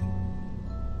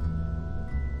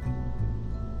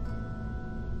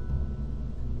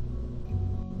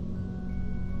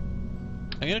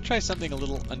going to try something a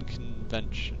little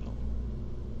unconventional.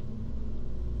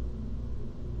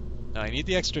 Now I need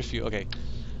the extra fuel. Okay,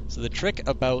 so the trick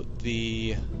about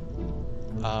the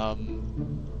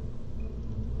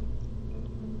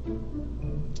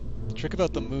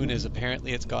moon is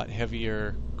apparently it's got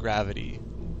heavier gravity,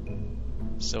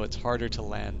 so it's harder to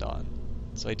land on.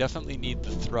 So I definitely need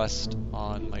the thrust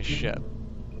on my ship.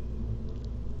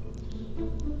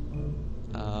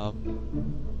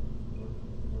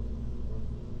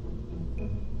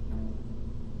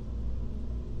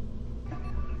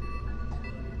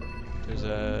 There's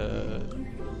a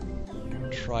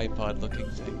tripod-looking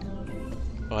thing.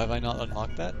 Oh, have I not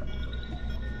unlocked that?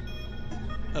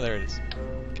 Oh, there it is.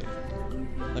 Okay.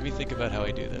 Let me think about how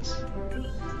I do this.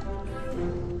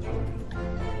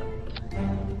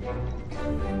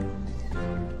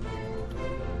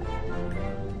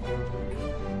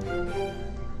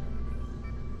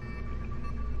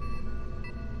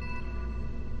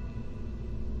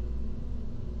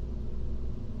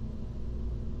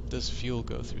 Does fuel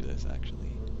go through this,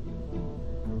 actually?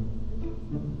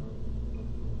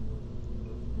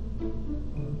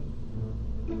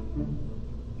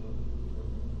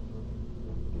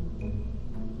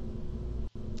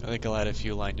 I think I'll add a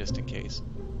fuel line just in case.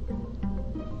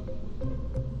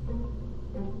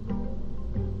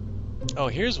 Oh,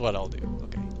 here's what I'll do.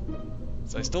 Okay.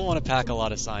 So I still want to pack a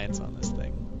lot of science on this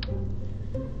thing.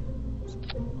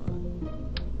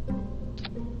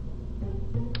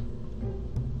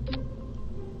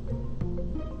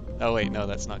 Oh wait, no,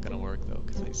 that's not going to work though,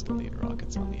 because I still need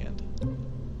rockets on the end.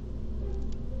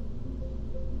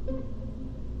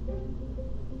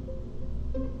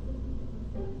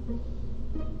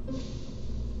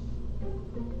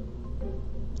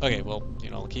 Okay, well,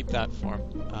 I'll keep that form.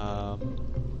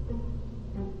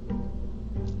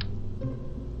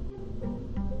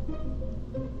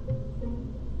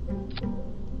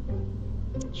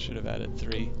 Should have added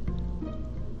 3.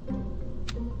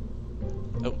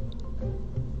 Oh.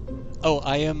 Oh,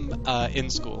 I am in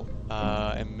school.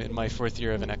 I'm in my 4th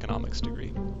year of an economics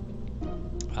degree.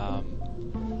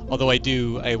 Although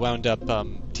I wound up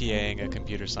TAing a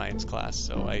computer science class,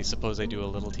 so I suppose I do a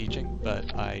little teaching,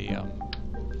 but I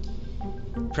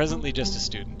presently just a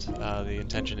student. The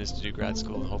intention is to do grad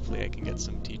school, and hopefully I can get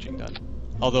some teaching done.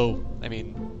 Although, I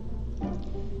mean,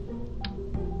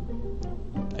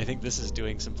 I think this is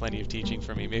doing some plenty of teaching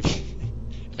for me. Maybe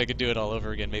if I could do it all over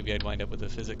again, maybe I'd wind up with a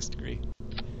physics degree.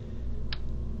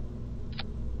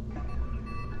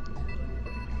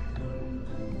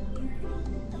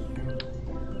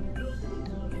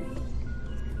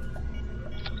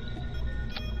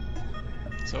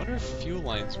 So I wonder if fuel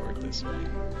lines work this way.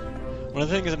 One of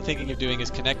the things I'm thinking of doing is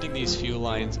connecting these fuel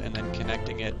lines and then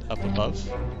connecting it up above.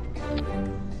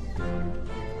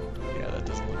 Yeah, that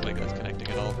doesn't look like that's connecting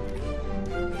at all.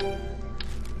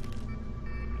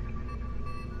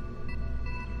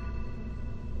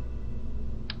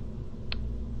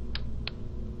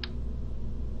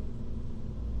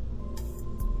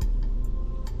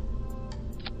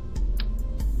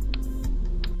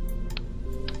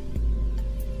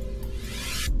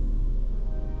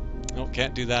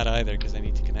 Can't do that either because I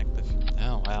need to connect the...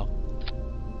 Oh, wow.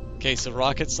 Okay, so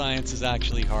rocket science is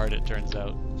actually hard, it turns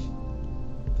out.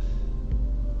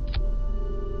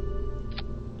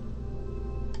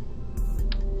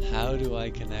 How do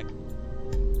I connect?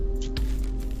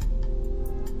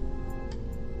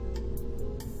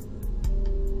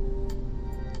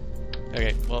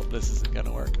 Okay, well, this isn't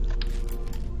gonna work.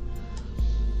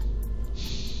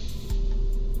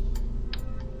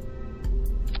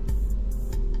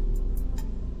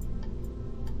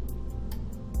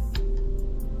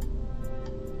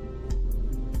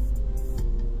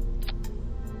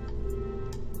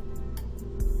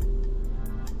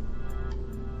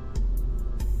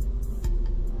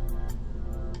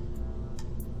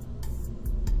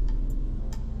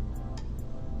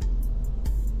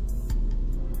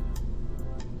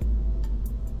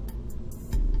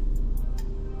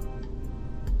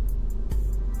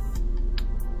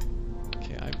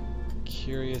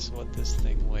 Curious what this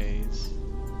thing weighs.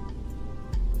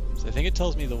 So I think it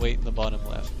tells me the weight in the bottom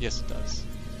left. Yes, it does.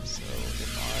 So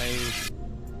if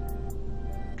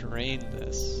I drain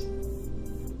this,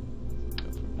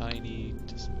 go from 90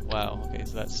 to... Wow, okay,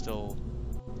 so that's still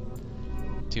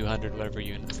 200 whatever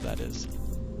units that is.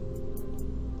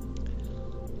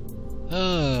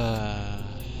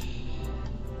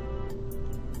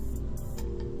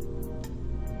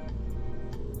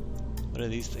 What do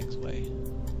these things weigh?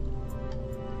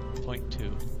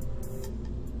 0.2.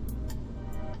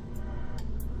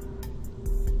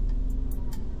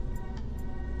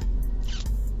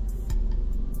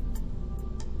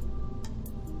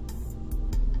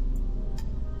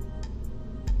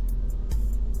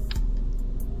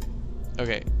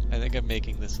 Okay, I think I'm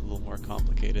making this a little more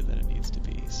complicated than it needs to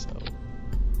be, so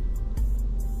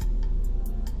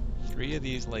 3 of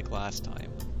these like last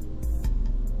time.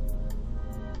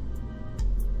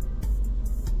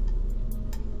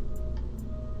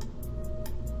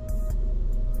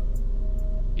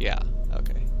 Yeah,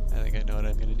 okay. I think I know what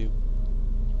I'm going to do.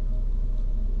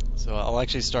 So I'll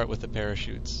actually start with the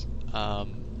parachutes. Where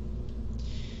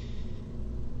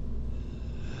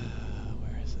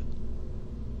is it?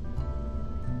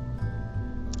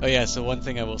 Oh yeah, so one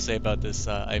thing I will say about this,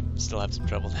 I still have some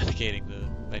trouble navigating the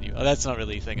menu. Oh, that's not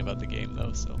really a thing about the game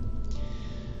though, so...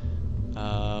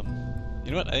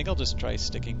 you know what, I think I'll just try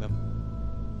sticking them.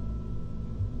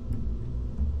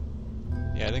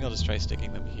 Yeah, I think I'll just try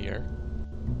sticking them here.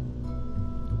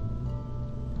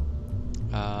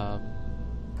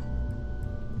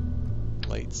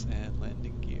 Lights and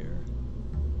landing gear.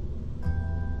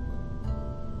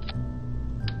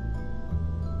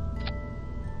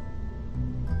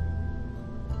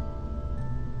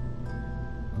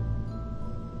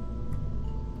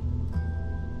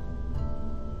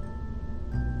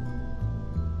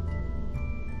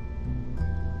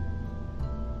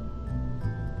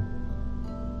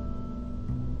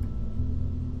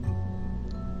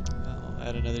 I'll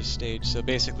add another stage. So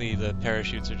basically the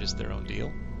parachutes are just their own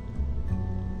deal.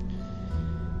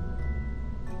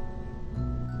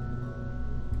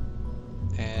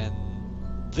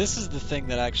 This is the thing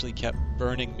that actually kept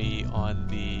burning me on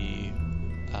the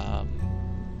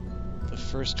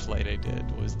first flight I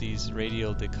did, was these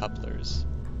radial decouplers.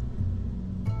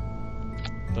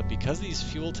 But because these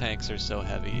fuel tanks are so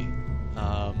heavy,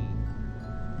 I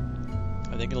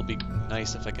think it'll be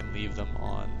nice if I can leave them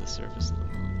on the surface of the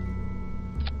moon.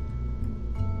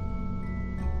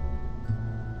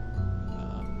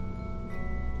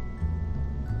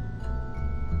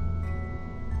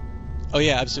 Oh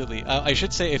yeah, absolutely. I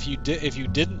should say if you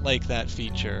didn't like that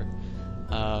feature,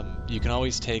 you can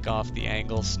always take off the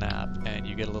angle snap and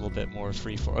you get a little bit more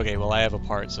freeform. Okay, well I have a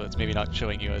part, so it's maybe not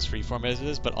showing you as freeform as it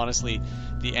is, but honestly,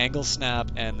 the angle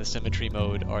snap and the symmetry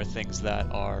mode are things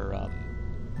that are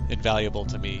invaluable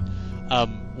to me.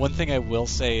 One thing I will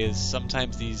say is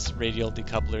sometimes these radial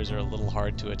decouplers are a little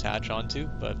hard to attach onto,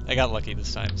 but I got lucky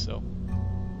this time, so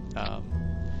I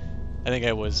think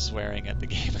I was swearing at the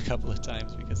game a couple of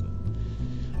times because of that.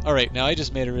 Alright, now I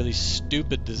just made a really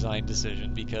stupid design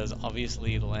decision because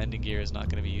obviously the landing gear is not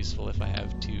going to be useful if I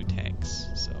have two tanks,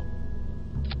 so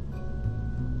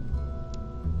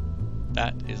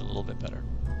that is a little bit better.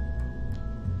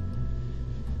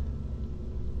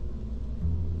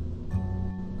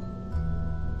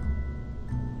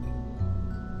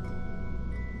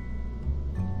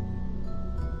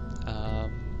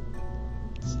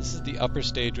 So this is the upper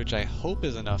stage, which I hope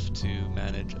is enough to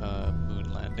manage a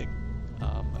moon landing.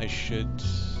 I should,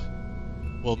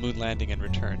 well, moon landing and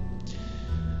return.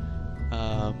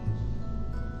 I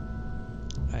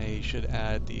should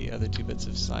add the other two bits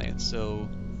of science. So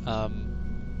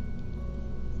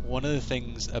one of the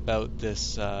things about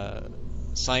this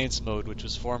science mode, which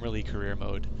was formerly career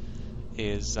mode,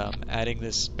 is adding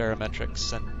this barometric,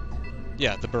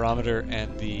 the barometer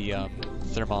and the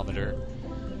thermometer.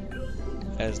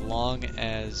 As long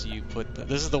as you put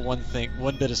this is the one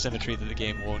bit of symmetry that the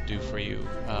game won't do for you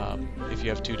if you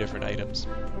have two different items.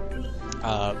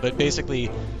 But basically,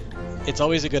 it's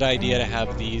always a good idea to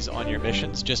have these on your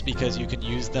missions, just because you can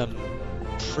use them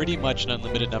pretty much an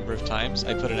unlimited number of times.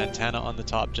 I put an antenna on the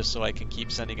top just so I can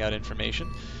keep sending out information.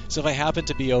 So if I happen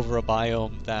to be over a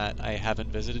biome that I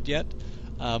haven't visited yet,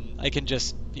 I can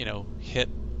just, hit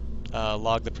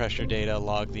log the pressure data,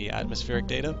 log the atmospheric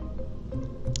data.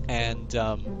 And,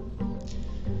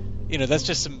 that's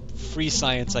just some free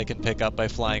science I can pick up by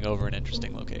flying over an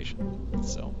interesting location.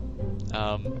 So,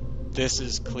 this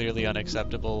is clearly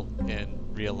unacceptable in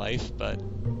real life, but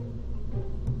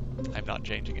I'm not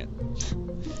changing it.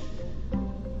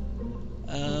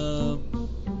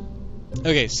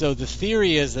 Okay, so the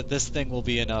theory is that this thing will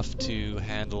be enough to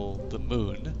handle the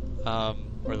moon,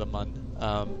 or the mun,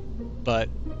 but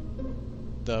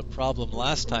the problem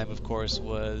last time, of course,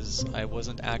 was I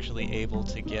wasn't actually able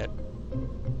to get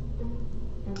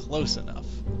close enough.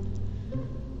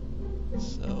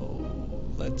 So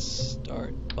let's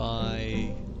start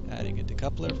by adding a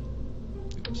decoupler.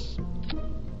 Oops.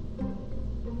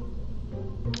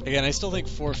 Again, I still think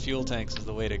 4 fuel tanks is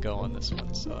the way to go on this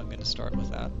one, so I'm going to start with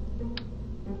that.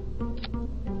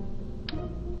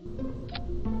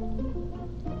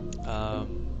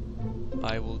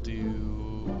 I will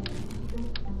do...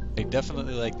 I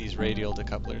definitely like these radial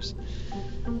decouplers.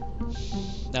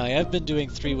 Now, I have been doing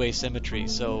 3-way symmetry,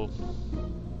 so...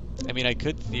 I mean, I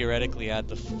could theoretically add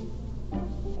the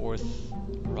 4th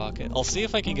rocket. I'll see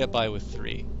if I can get by with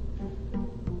 3.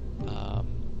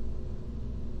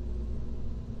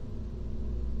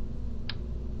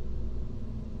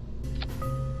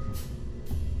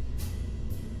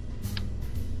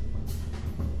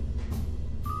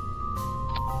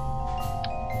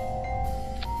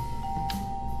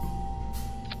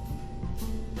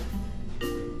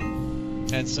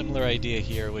 And similar idea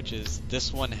here, which is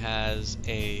this one has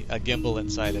a gimbal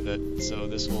inside of it, so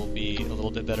this will be a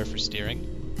little bit better for steering,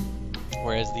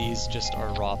 whereas these just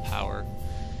are raw power.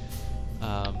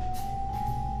 To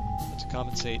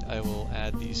compensate, I will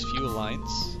add these fuel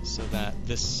lines so that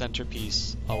this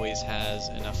centerpiece always has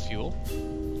enough fuel.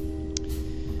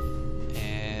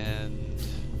 And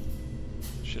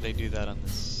should I do that on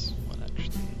this one,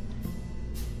 actually?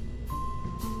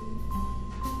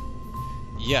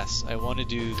 Yes, I want to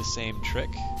do the same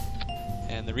trick,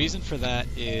 and the reason for that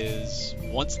is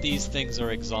once these things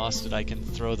are exhausted, I can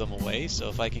throw them away, so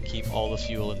if I can keep all the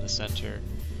fuel in the center,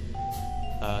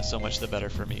 so much the better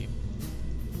for me.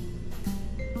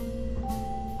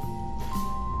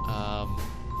 Now,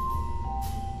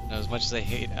 as much as I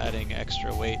hate adding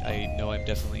extra weight, I know I'm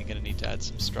definitely going to need to add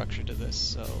some structure to this,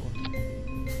 so...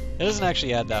 It doesn't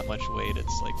actually add that much weight,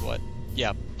 it's like, what?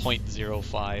 Yeah,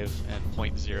 0.05 and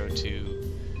 0.02.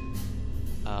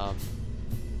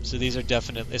 So these are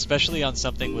definitely, especially on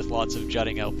something with lots of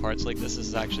jutting out parts like this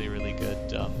is actually really good.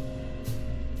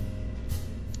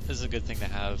 This is a good thing to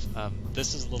have.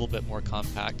 This is a little bit more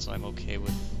compact, so I'm okay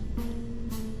with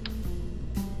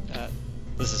that.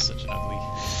 This is such an ugly,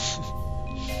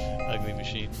 ugly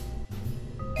machine.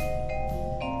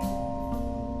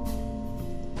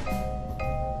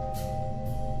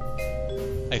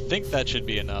 I think that should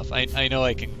be enough. I know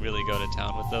I can really go to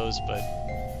town with those, but...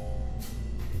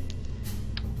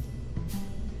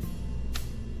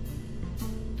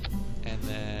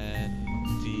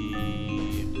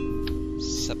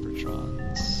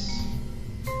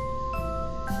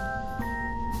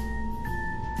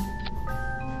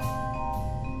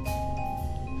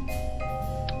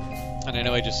 And I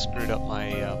know I just screwed up my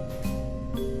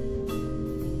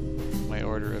my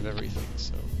order of everything,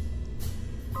 so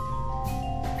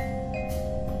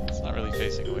it's not really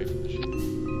facing away from the ship.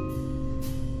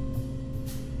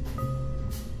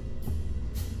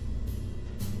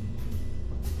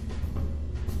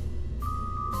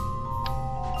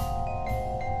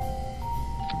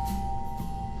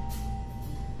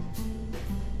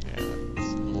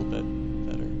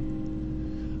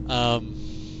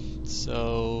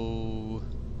 So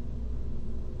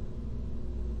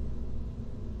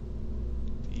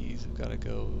these have got to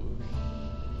go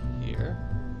here.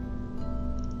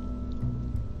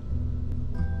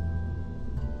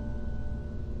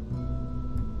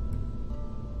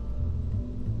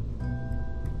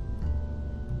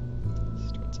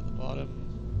 Starts at the bottom.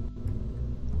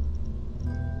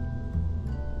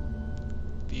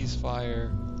 These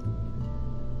fire.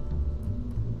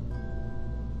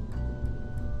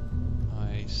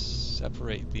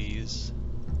 Separate these.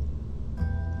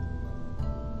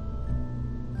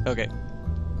 Okay.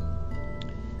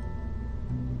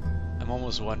 I'm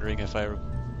almost wondering if I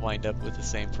wind up with the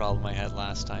same problem I had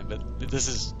last time, but this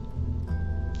is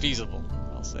feasible,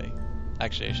 I'll say.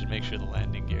 Actually, I should make sure the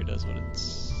landing gear does what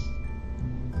it's...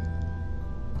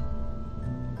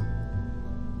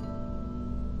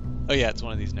 Oh yeah, it's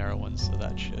one of these narrow ones, so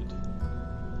that should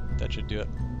do it.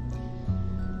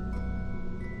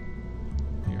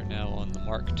 Now on the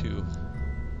Mark II.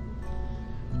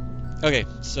 Okay,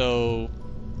 so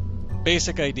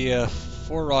basic idea,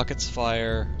 4 rockets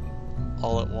fire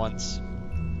all at once.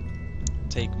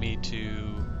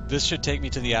 This should take me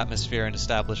to the atmosphere and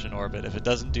establish an orbit. If it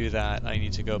doesn't do that, I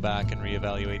need to go back and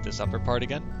reevaluate this upper part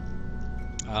again.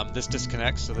 This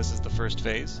disconnects, so this is the first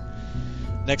phase.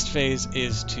 Next phase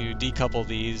is to decouple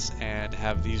these and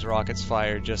have these rockets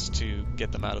fire just to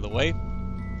get them out of the way.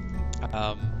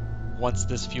 Once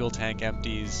this fuel tank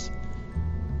empties...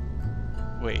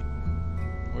 Wait,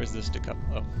 where's this decouple?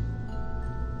 Oh.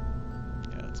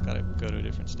 Yeah, it's got to go to a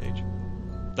different stage.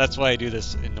 That's why I do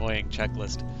this annoying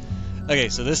checklist. Okay,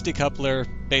 so this decoupler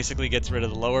basically gets rid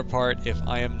of the lower part. If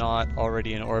I am not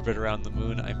already in orbit around the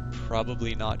moon, I'm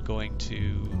probably not going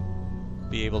to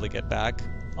be able to get back.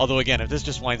 Although again, if this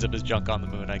just winds up as junk on the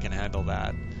moon, I can handle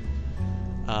that.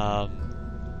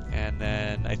 And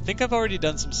then I think I've already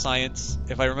done some science.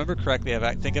 If I remember correctly,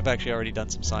 I think I've actually already done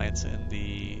some science in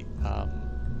the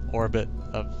orbit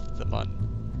of the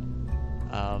Mun.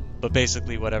 But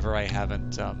basically, whatever I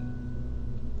haven't,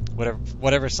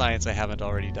 whatever science I haven't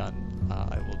already done,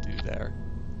 I will do there.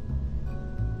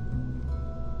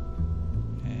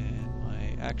 And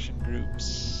my action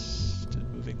groups. Did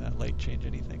moving that light change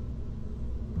anything?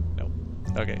 Nope.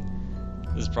 Okay.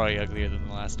 This is probably uglier than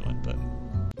the last one, but.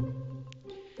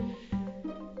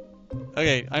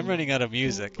 Okay, I'm running out of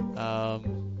music.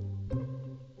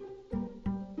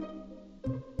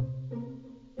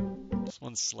 This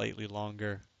one's slightly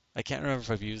longer. I can't remember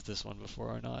if I've used this one before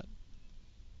or not.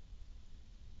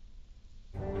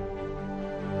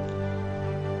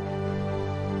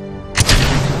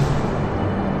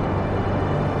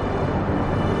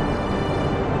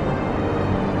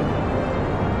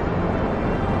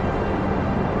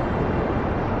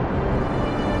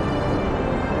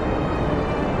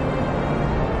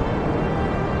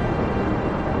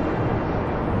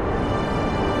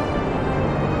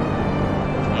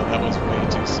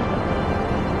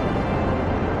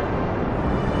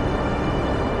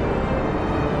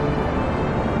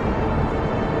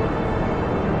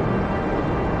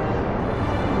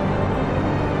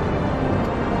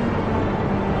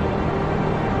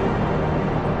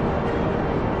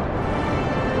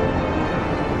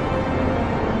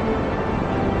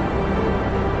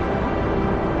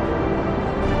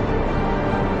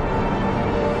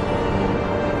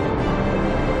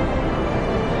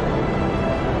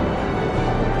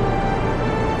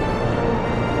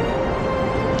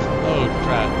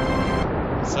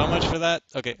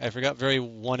 Okay, I forgot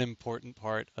one important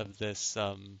part of this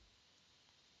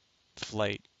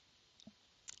flight.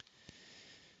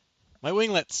 My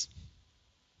winglets.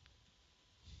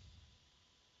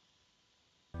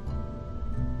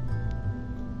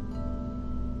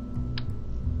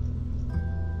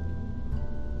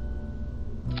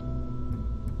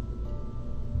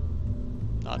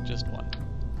 Not just one.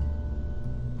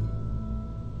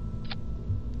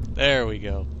 There we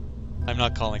go. I'm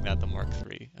not calling that the Mark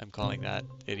III. I'm calling that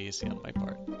idiocy on my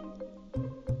part.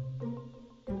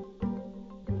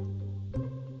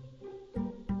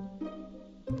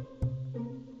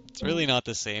 It's really not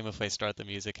the same if I start the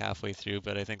music halfway through,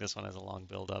 but I think this one has a long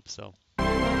build-up, so...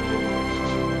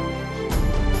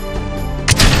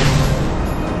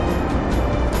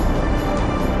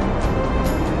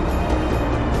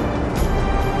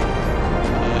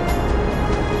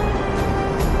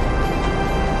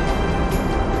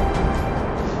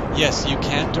 Yes, you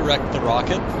can direct the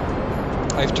rocket.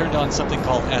 I've turned on something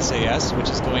called SAS, which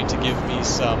is going to give me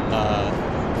some.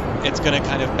 It's going to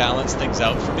kind of balance things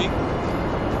out for me.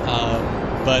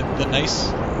 But the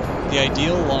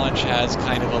ideal launch has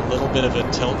kind of a little bit of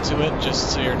a tilt to it,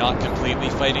 just so you're not completely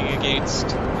fighting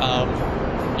against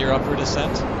your upward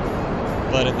ascent.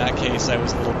 But in that case, I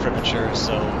was a little premature,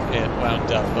 so it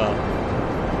wound up.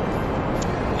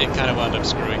 It kind of wound up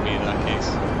screwing me in that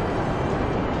case.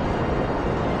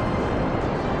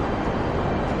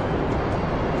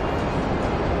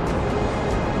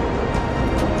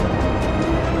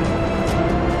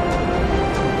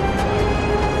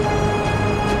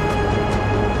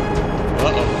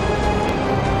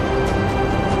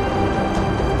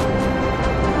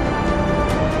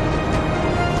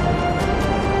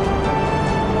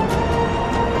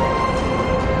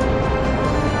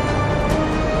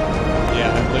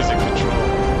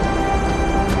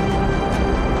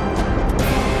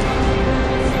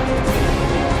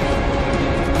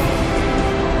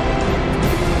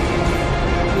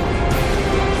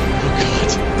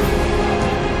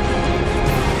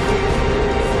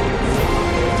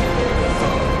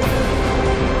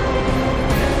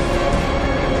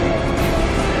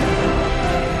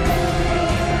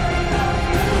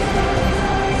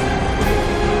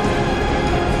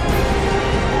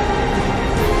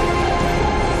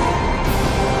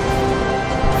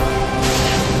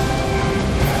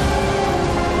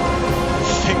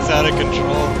 Out of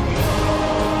control.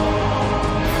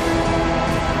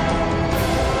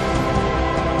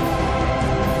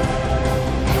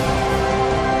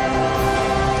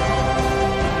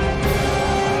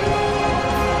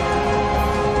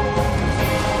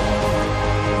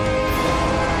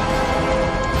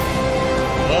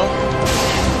 Well,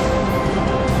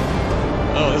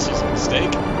 oh, this was a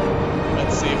mistake.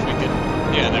 Let's see if we can.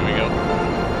 Yeah, there we go.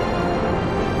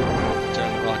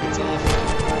 Turn the rockets off.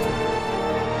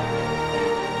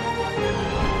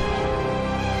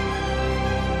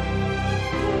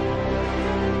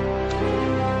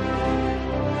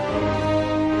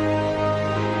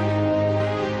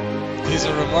 These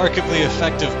are remarkably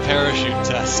effective parachute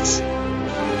tests.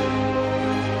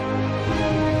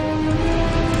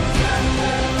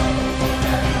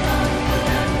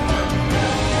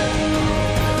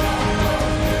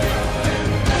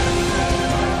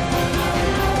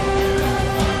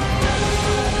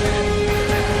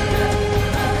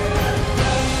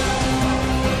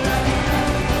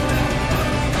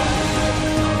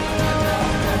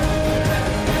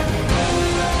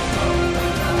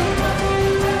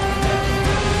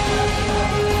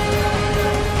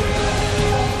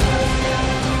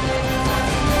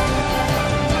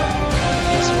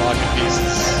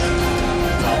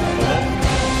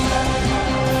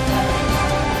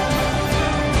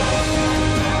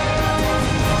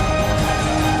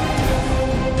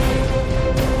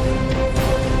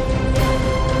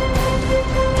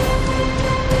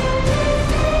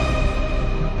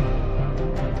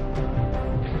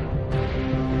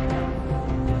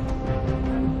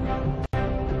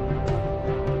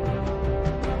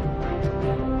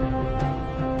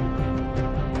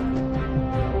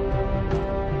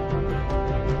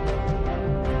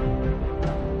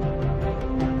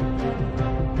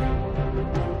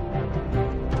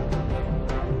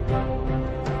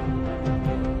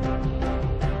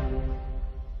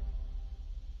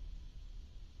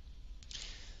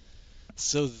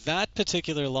 So that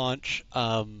particular launch,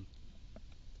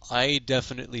 I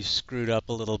definitely screwed up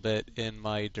a little bit in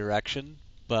my direction,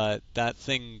 but that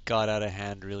thing got out of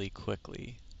hand really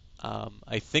quickly.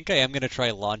 I think I am going to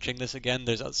try launching this again.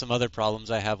 There's some other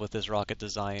problems I have with this rocket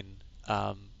design,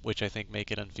 which I think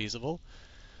make it unfeasible.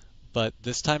 But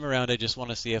this time around, I just want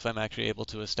to see if I'm actually able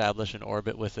to establish an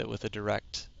orbit with it with a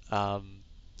direct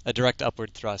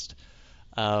upward thrust.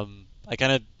 I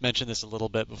kind of mentioned this a little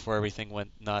bit before everything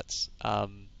went nuts.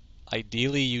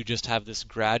 Ideally, you just have this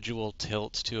gradual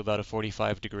tilt to about a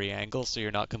 45-degree angle, so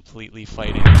you're not completely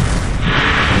fighting.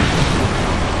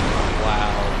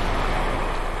 Wow.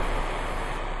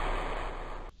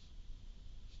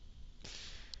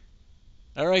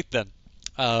 All right then.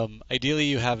 Ideally,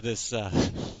 you have this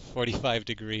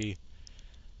 45-degree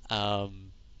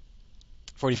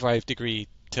 45-degree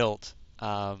tilt.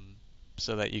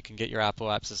 So that you can get your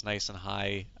apoapsis nice and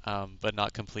high, but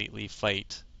not completely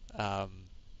fight all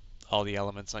the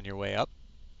elements on your way up.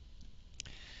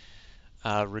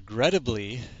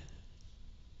 Regrettably,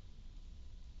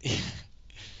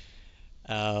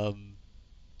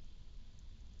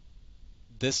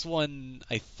 this one,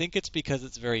 I think it's because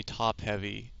it's very top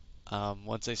heavy.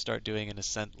 Once I start doing an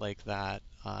ascent like that,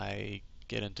 I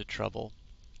get into trouble.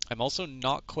 I'm also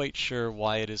not quite sure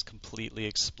why it is completely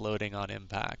exploding on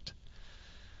impact.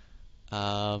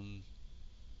 Um,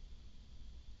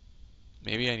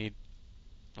 maybe I need.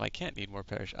 Well, I can't need more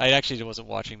parachute. I actually wasn't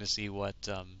watching to see what.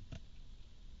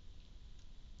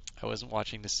 I wasn't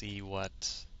watching to see what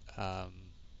um,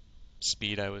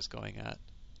 speed I was going at.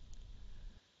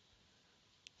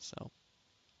 So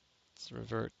let's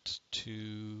revert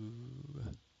to.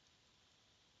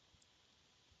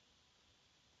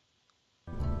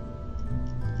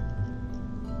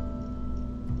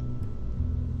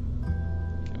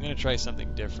 Okay, I'm gonna try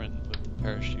something different with the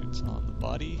parachutes on the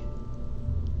body,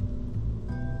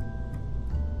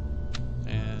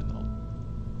 and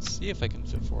I'll see if I can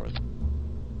fit forward.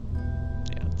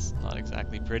 Yeah, it's not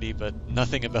exactly pretty, but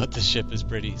nothing about this ship is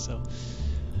pretty. So,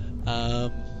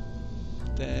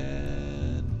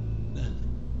 then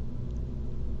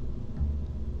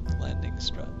landing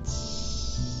struts.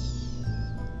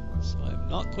 So I'm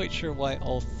not quite sure why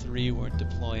all three weren't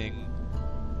deploying,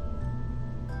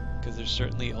 because they're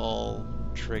certainly all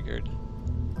triggered.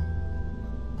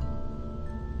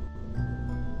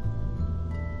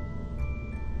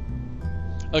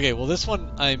 Okay, well this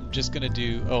one I'm just gonna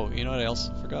do. Oh, you know what I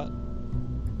also forgot?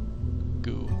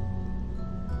 Goo.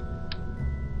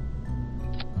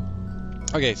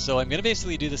 Okay, so I'm gonna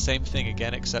basically do the same thing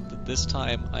again, except that this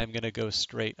time I'm gonna go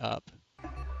straight up.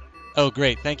 Oh,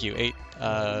 great, thank you. 8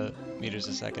 meters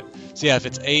a second. So yeah, if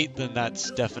it's 8, then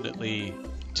that's definitely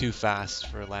too fast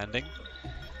for landing.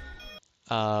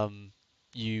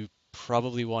 You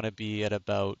probably want to be at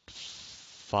about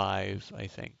 5, I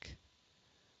think.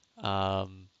 But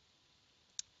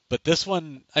this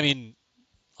one, I mean,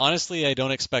 honestly, I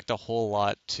don't expect a whole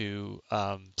lot to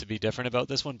be different about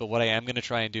this one. But what I am going to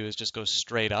try and do is just go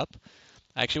straight up.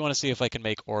 I actually want to see if I can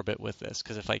make orbit with this,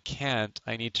 because if I can't,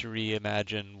 I need to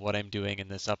reimagine what I'm doing in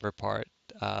this upper part.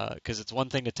 Because it's one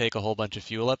thing to take a whole bunch of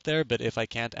fuel up there, but if I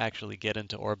can't actually get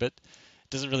into orbit, it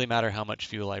doesn't really matter how much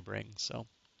fuel I bring. So,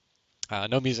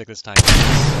 no music this time.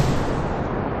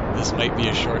 This might be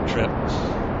a short trip.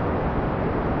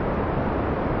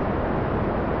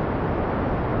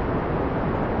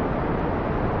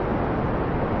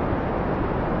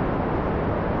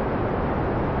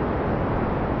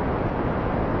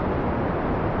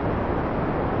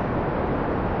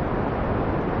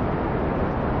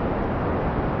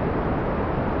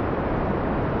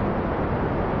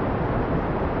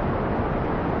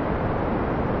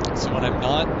 So when I'm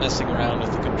not messing around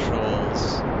with the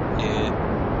controls, it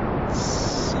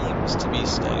seems to be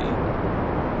steady.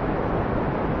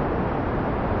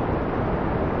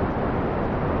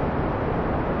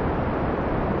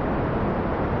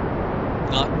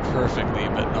 Not perfectly,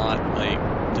 but not like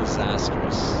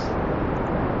disastrous.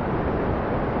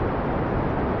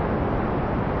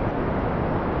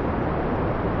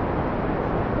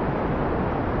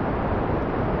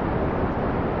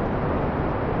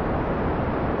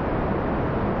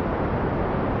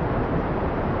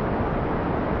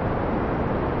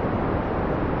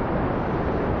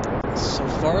 So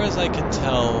far as I can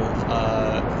tell,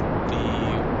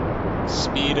 the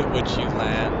speed at which you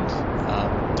land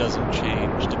doesn't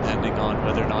change depending on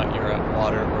whether or not you're at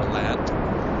water or land.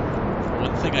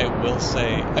 One thing I will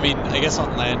say, I mean, I guess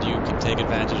on land you can take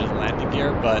advantage of the landing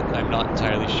gear, but I'm not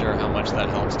entirely sure how much that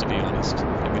helps, to be honest.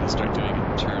 I'm going to start doing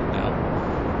it in turn now.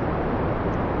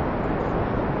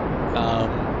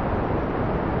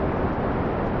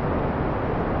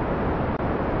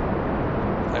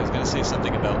 I was going to say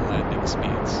something about landing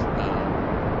speeds.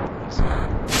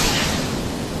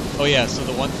 Oh yeah, so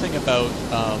the one thing about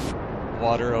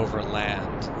water over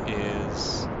land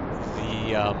is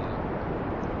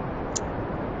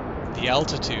the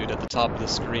altitude at the top of the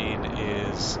screen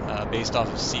is based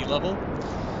off of sea level.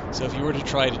 So if you were to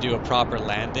try to do a proper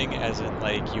landing, as in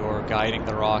like you're guiding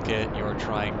the rocket, you're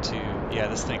trying to, yeah,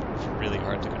 this thing's really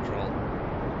hard to control.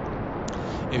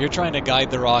 If you're trying to guide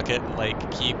the rocket and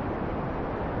like keep,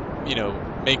 you know,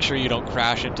 make sure you don't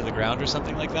crash into the ground or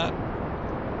something like that,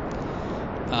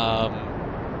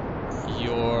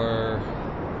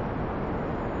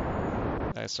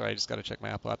 sorry, I just got to check my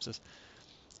apoapsis.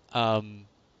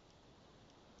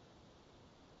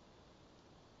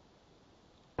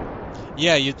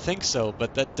 Yeah, you'd think so,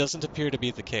 but that doesn't appear to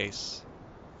be the case.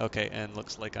 Okay, and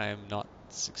looks like I am not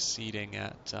succeeding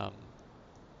at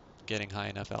getting high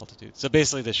enough altitude. So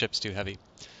basically the ship's too heavy.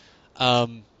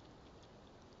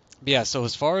 Yeah, so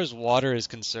as far as water is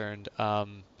concerned,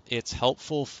 it's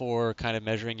helpful for kind of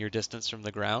measuring your distance from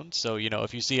the ground. So, you know,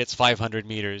 if you see it's 500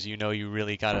 meters, you know you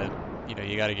really gotta, you know,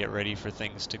 you gotta get ready for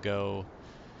things to go.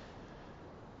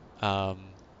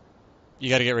 You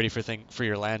gotta get ready for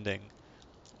your landing.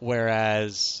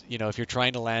 Whereas, if you're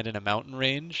trying to land in a mountain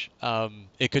range,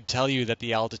 it could tell you that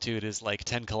the altitude is like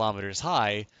 10 kilometers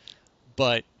high,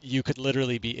 but you could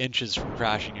literally be inches from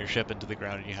crashing your ship into the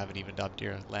ground and you haven't even dumped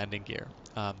your landing gear.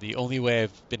 The only way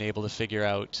I've been able to figure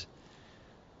out,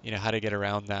 how to get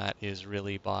around that is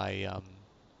really by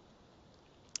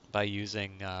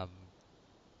using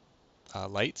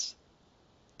lights.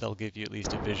 They'll give you at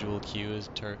least a visual cue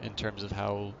in terms of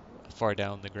how far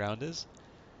down the ground is.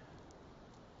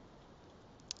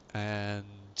 And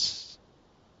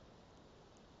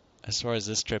as far as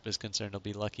this trip is concerned, I'll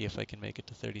be lucky if I can make it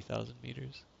to 30,000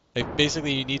 meters.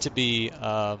 Basically, you need to be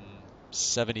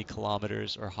 70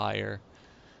 kilometers or higher.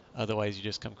 Otherwise, you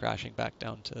just come crashing back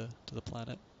down to the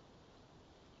planet.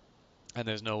 And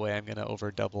there's no way I'm going to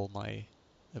over double my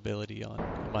ability on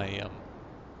my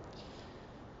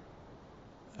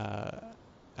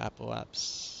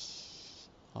apoaps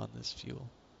on this fuel.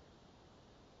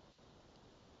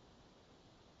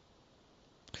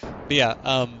 But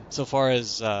yeah, so far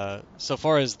as the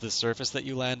surface that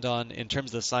you land on, in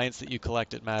terms of the science that you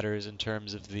collect, it matters. In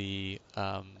terms of the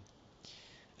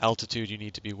altitude you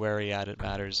need to be wary at, it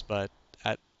matters. But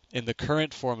at in the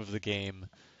current form of the game,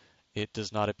 it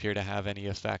does not appear to have any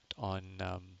effect on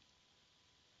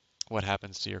what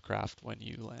happens to your craft when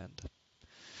you land.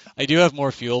 I do have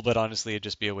more fuel, but honestly, it'd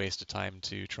just be a waste of time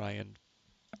to try and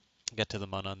get to the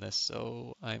mun on this.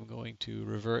 So I'm going to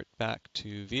revert back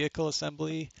to vehicle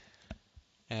assembly.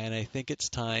 And I think it's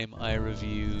time I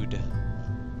reviewed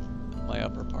my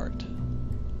upper part.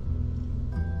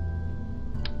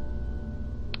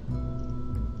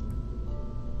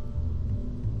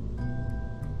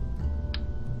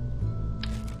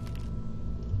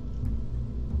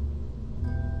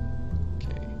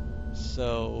 Okay,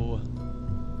 so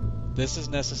this is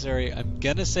necessary. I'm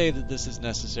gonna say that this is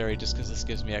necessary just because this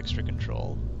gives me extra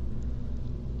control.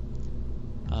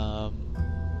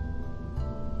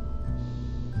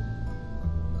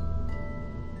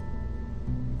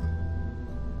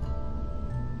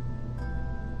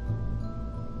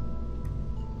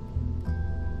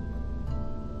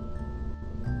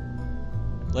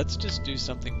 Let's just do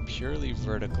something purely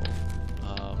vertical.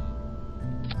 I'm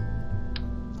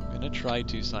gonna try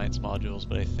 2 science modules,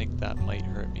 but I think that might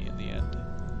hurt me in the end.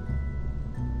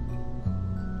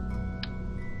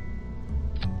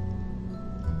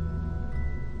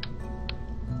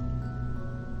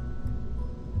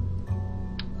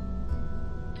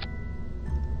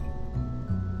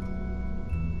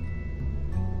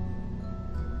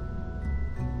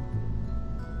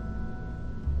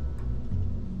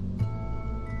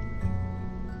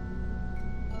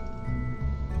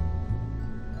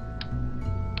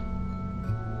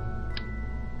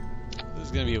 This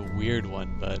is gonna be a weird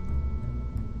one, but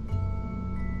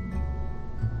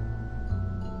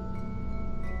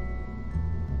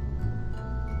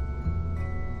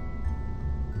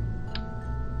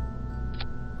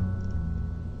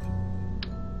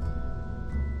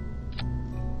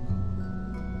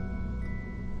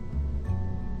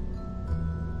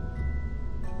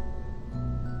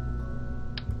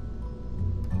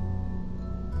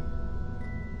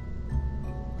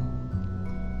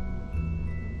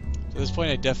at this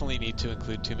point I definitely need to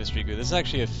include 2 mystery goo. This is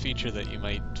actually a feature that you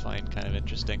might find kind of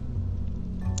interesting.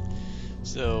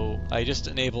 So I just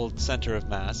enabled center of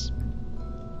mass.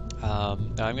 Now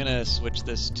I'm gonna switch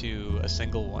this to a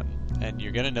single one, and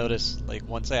you're gonna notice, like,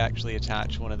 once I actually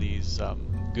attach one of these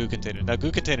goo containers. Now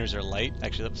goo containers are light.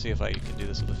 Actually, let's see if I can do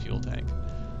this with a fuel tank,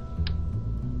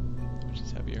 which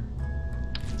is heavier.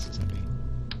 This is heavy.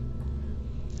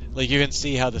 Like, you can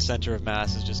see how the center of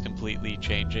mass is just completely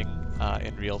changing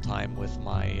in real time with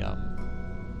my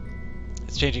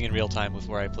it's changing in real time with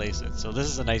where I place it. So this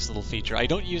is a nice little feature. I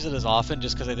don't use it as often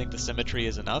just because I think the symmetry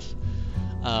is enough.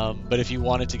 But if you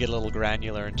wanted to get a little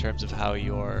granular in terms of how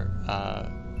your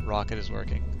rocket is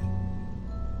working,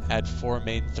 add 4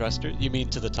 main thrusters. You mean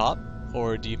to the top,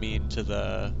 or do you mean to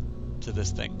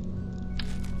this thing?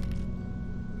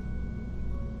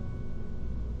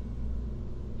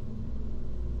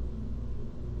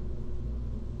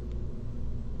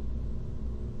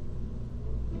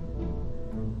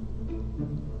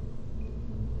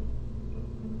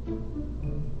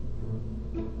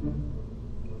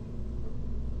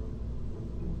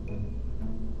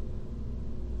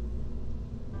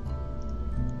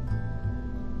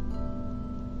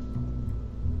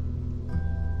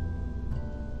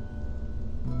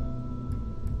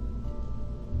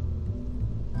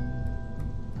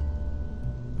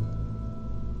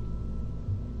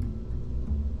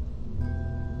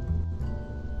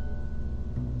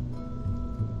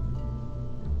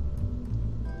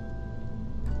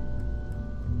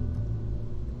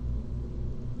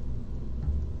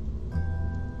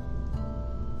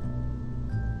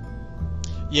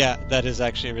 Yeah, that is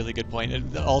actually a really good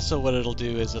point. Also, what it'll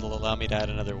do is it'll allow me to add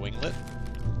another winglet.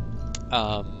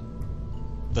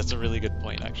 That's a really good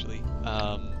point, actually.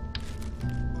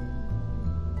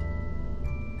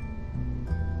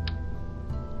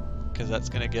 Because that's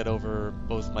going to get over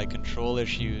both my control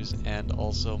issues and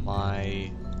also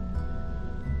my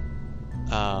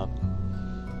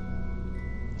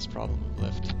this problem of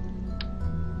lift.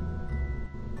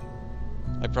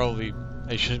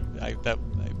 I should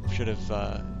have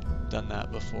done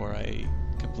that before I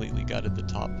completely gutted the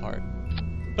top part.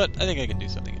 But I think I can do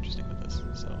something interesting with this.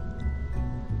 So.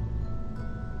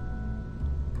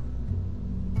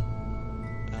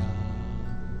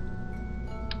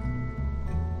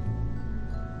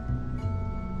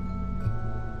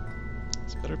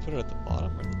 It's better put it at the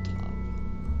bottom or the top.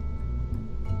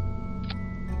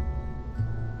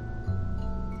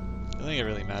 I don't think it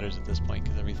really matters at this point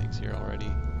because everything's here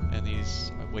already, and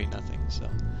these weigh nothing. So.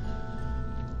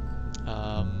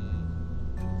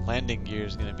 Landing gear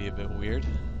is going to be a bit weird.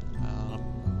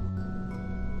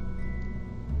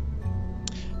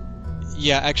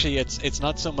 Yeah, actually, it's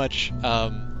not so much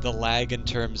the lag in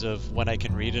terms of when I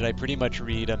can read it. I pretty much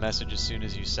read a message as soon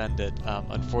as you send it.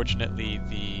 Unfortunately,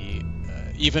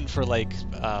 even for like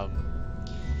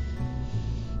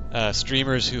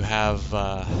streamers who have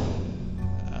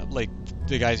like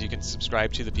the guys you can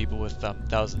subscribe to, the people with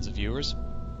thousands of viewers,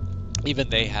 even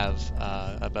they have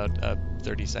about a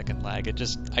 30-second lag.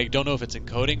 I don't know if it's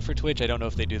encoding for Twitch. I don't know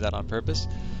if they do that on purpose.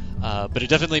 But it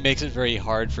definitely makes it very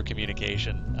hard for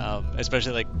communication,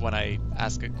 especially like when I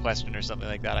ask a question or something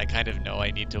like that. I kind of know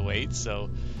I need to wait, so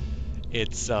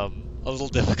it's a little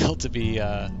difficult to be,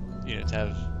 to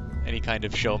have any kind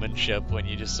of showmanship when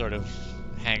you just sort of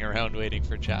hang around waiting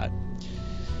for chat.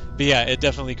 But yeah, it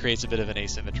definitely creates a bit of an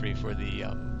asymmetry for the,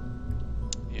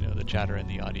 the chatter in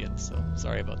the audience. So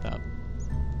sorry about that.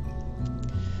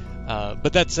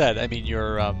 But that said, I mean,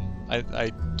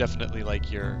 I definitely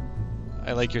like your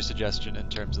suggestion in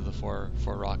terms of the four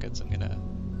rockets. I'm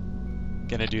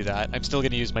gonna do that. I'm still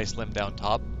gonna use my slim down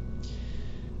top,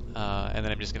 and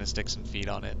then I'm just gonna stick some feet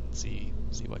on it and see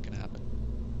what can happen.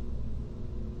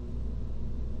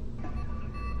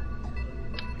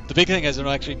 The big thing is I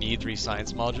don't actually need 3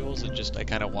 science modules. I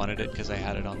kind of wanted it because I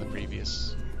had it on the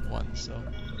previous one. So.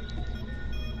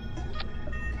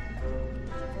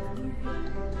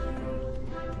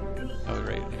 Oh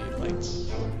right, I need lights.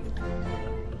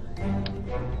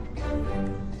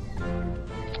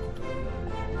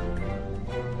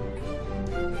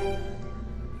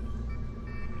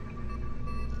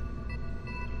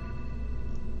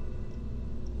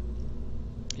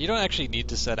 You don't actually need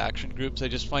to set action groups. I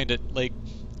just find it like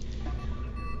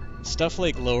stuff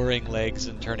like lowering legs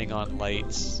and turning on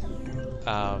lights,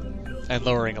 and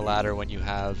lowering a ladder when you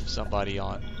have somebody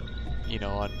on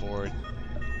board.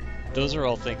 Those are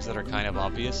all things that are kind of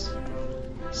obvious.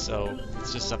 So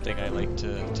it's just something I like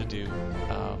to do,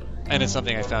 and it's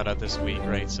something I found out this week,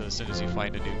 right? So as soon as you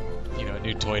find a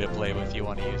new toy to play with, you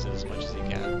want to use it as much as you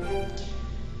can.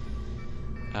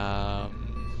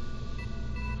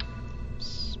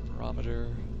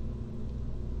 Spirometer.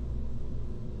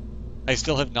 I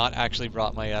still have not actually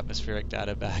brought my atmospheric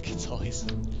data back. It's always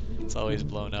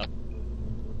blown up.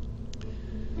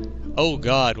 Oh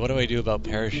God, what do I do about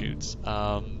parachutes?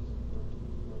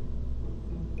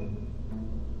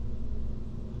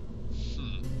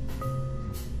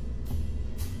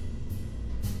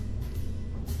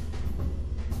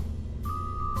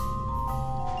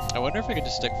 I wonder if I could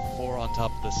just stick 4 on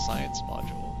top of the science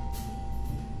module.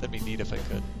 That'd be neat if I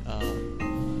could.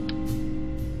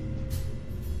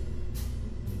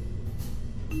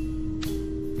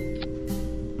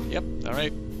 Yep,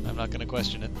 alright. I'm not gonna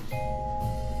question it.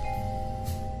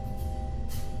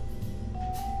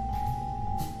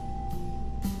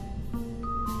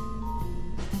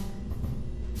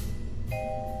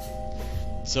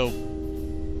 So,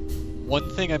 one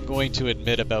thing I'm going to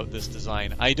admit about this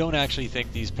design, I don't actually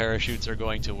think these parachutes are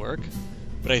going to work,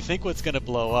 but I think what's going to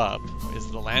blow up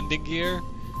is the landing gear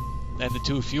and the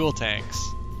 2 fuel tanks,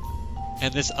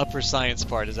 and this upper science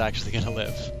part is actually going to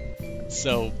live.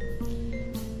 So,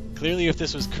 clearly if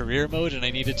this was career mode and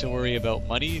I needed to worry about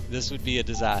money, this would be a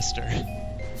disaster.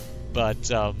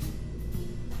 But, I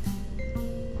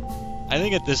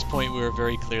think at this point we were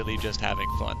very clearly just having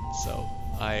fun, so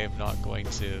I am not going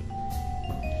to...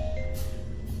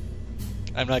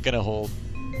 I'm not going to hold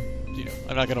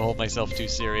myself too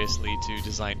seriously to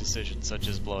design decisions such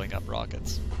as blowing up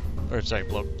rockets. Or, sorry,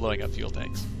 blowing up fuel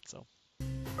tanks. So.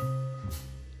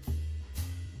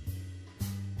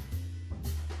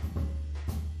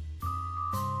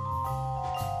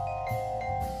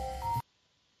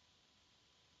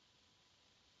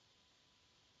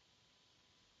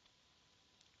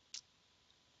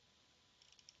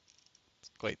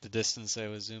 quite the distance I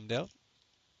was zoomed out.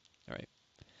 All right.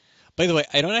 By the way,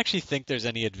 I don't actually think there's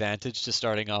any advantage to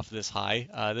starting off this high.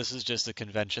 This is just a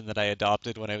convention that I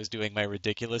adopted when I was doing my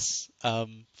ridiculous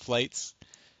flights.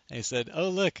 I said, oh,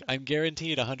 look, I'm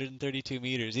guaranteed 132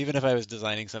 meters, even if I was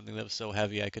designing something that was so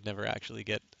heavy I could never actually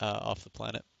get off the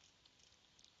planet.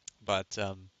 But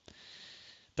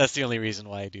that's the only reason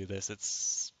why I do this.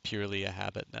 It's purely a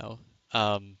habit now.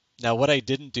 Now, what I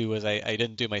didn't do was I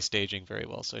didn't do my staging very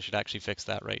well, so I should actually fix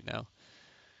that right now.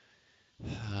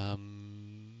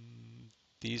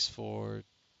 These four,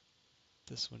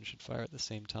 this one should fire at the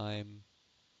same time.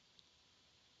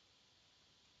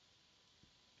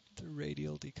 The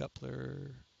radial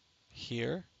decoupler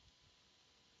here.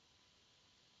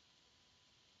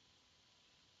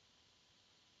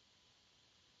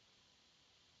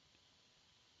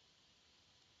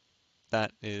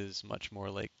 That is much more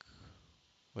like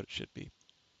what it should be.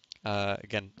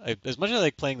 Again, as much as I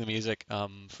like playing the music,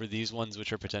 for these ones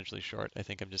which are potentially short, I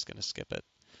think I'm just going to skip it.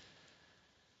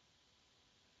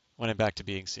 When I'm back to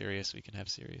being serious, we can have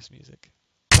serious music.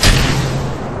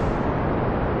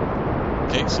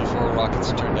 Okay, so 4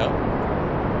 rockets turned out.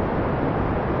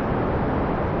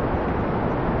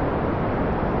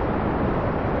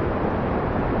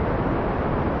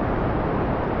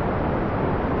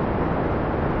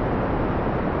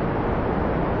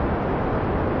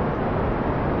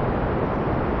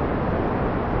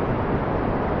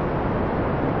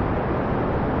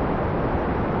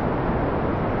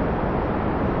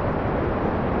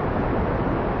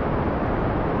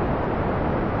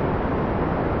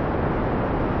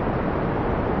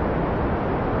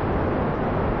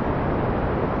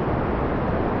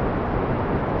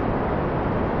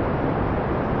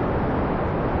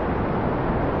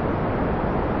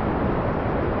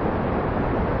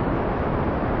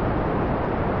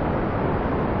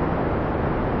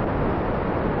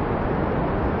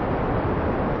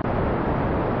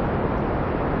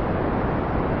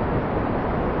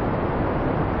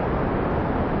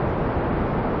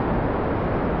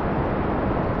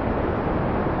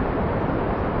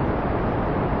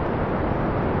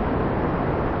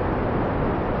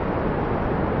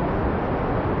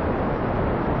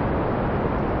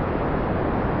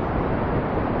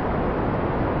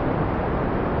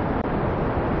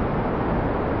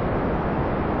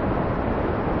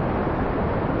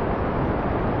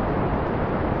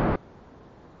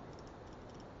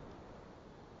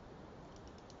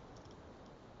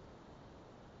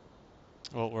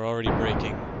 Well, we're already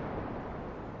breaking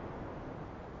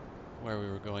where we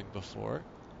were going before.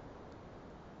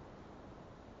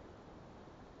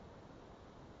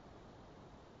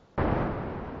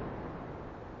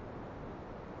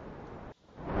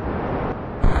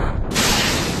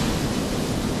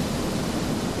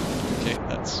 Okay,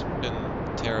 that's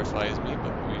been terrifies me,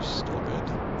 but we're still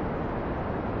good.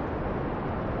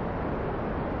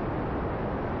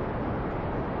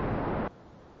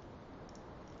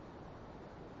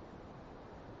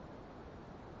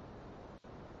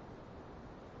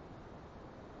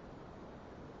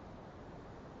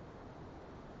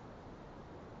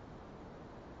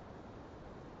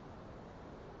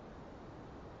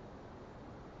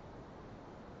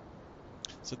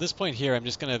 So at this point here, I'm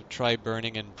just going to try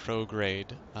burning in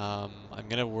prograde. I'm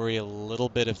going to worry a little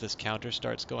bit if this counter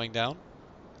starts going down.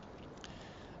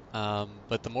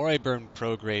 But the more I burn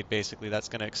prograde, basically, that's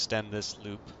going to extend this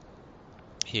loop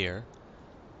here.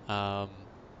 Wow,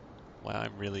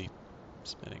 I'm really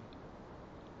spinning.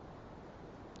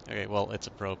 Okay, well, it's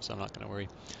a probe, so I'm not going to worry.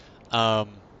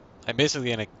 I'm basically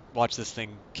going to watch this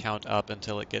thing count up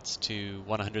until it gets to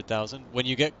 100,000. When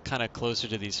you get kind of closer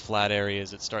to these flat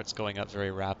areas, it starts going up very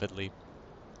rapidly.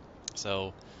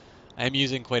 So I'm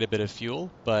using quite a bit of fuel,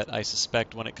 but I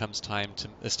suspect when it comes time to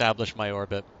establish my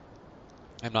orbit,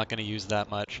 I'm not going to use that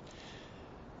much.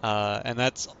 And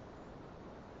it's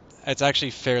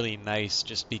actually fairly nice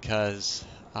just because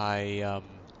I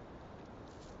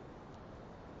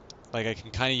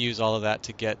can kind of use all of that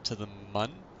to get to the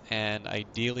Mun, and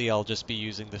ideally I'll just be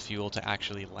using the fuel to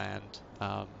actually land.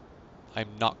 I'm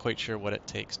not quite sure what it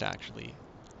takes to actually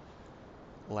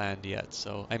land yet,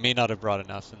 so I may not have brought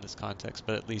enough in this context,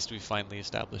 but at least we finally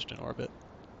established an orbit.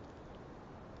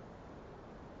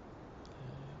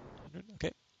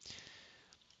 Okay.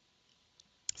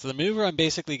 So the maneuver I'm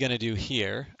basically going to do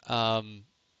here,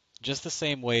 just the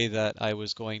same way that I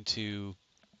was going to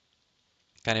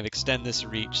kind of extend this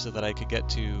reach so that I could get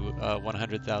to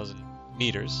 100,000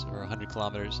 meters or 100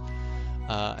 kilometers.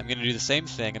 I'm going to do the same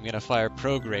thing. I'm going to fire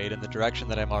prograde in the direction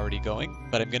that I'm already going,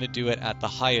 but I'm going to do it at the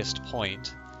highest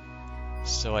point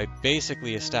So I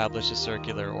basically established a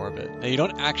circular orbit. Now you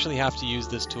don't actually have to use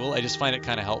this tool. I just find it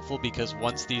kind of helpful because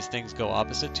once these things go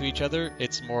opposite to each other,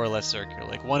 it's more or less circular.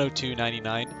 Like 102.99,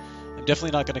 I'm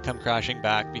definitely not going to come crashing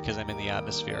back because I'm in the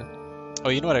atmosphere. Oh,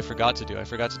 you know what I forgot to do? I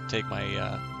forgot to take my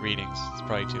readings. It's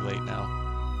probably too late now.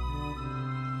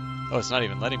 Oh, it's not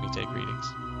even letting me take readings.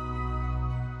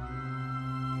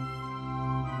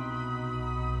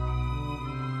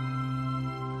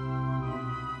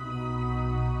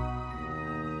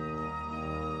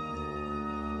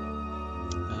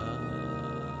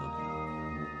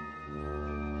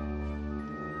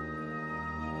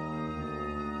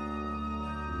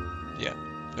 Yeah,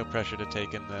 no pressure to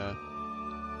take in the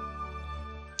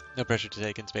no pressure to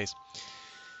take in space.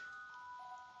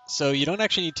 So you don't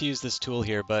actually need to use this tool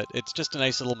here, but it's just a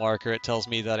nice little marker. It tells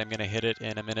me that I'm going to hit it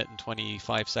in 1 minute and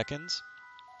 25 seconds.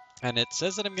 And it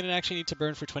says that I'm going to actually need to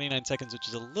burn for 29 seconds, which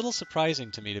is a little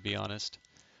surprising to me, to be honest.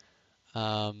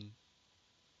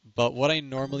 But what I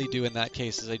normally do in that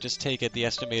case is I just take the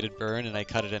estimated burn and I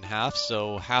cut it in half.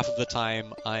 So half of the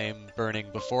time I'm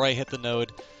burning before I hit the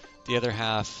node, the other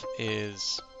half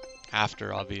is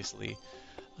after, obviously.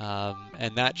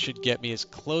 And that should get me as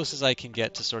close as I can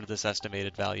get to sort of this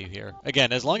estimated value here.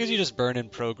 Again, as long as you just burn in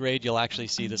prograde, you'll actually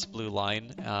see this blue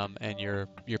line and your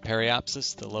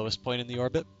periapsis, the lowest point in the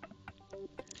orbit.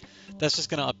 That's just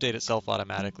going to update itself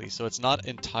automatically, so it's not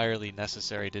entirely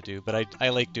necessary to do, but I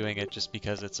like doing it just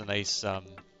because it's a nice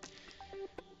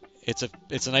it's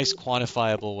a nice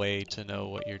quantifiable way to know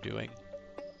what you're doing.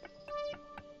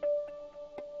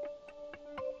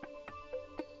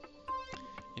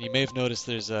 And you may have noticed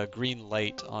there's a green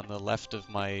light on the left of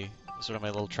my sort of my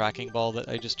little tracking ball that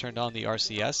I just turned on, the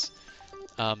RCS.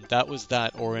 That was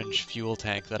that orange fuel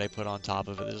tank that I put on top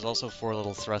of it. There's also 4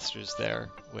 little thrusters there,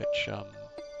 which I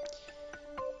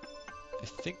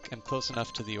think I'm close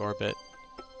enough to the orbit.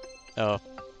 Oh,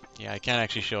 yeah, I can't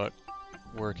actually show it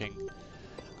working.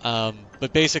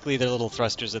 But basically they're little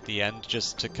thrusters at the end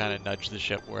just to kind of nudge the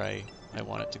ship where I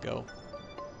want it to go.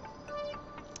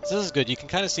 So this is good. You can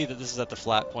kind of see that this is at the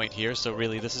flat point here, so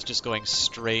really this is just going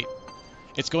straight.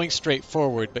 It's going straight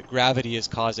forward, but gravity is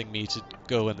causing me to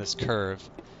go in this curve.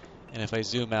 And if I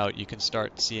zoom out, you can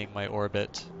start seeing my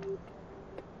orbit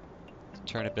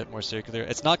turn a bit more circular.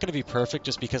 It's not going to be perfect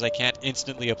just because I can't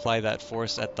instantly apply that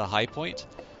force at the high point,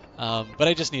 but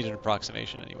I just need an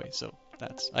approximation anyway, so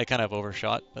I kind of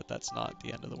overshot, but that's not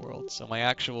the end of the world. So my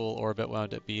actual orbit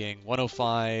wound up being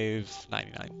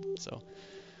 105.99, so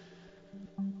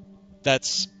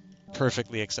that's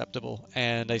perfectly acceptable.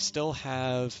 And I still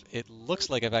have, it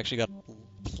looks like I've actually got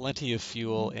plenty of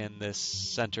fuel in this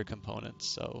center component,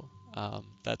 so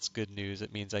that's good news.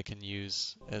 It means I can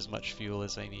use as much fuel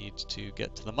as I need to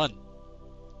get to the Mun.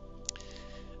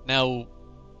 Now,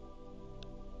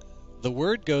 the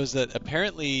word goes that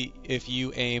apparently if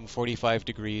you aim 45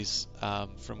 degrees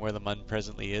from where the Mun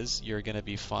presently is, you're going to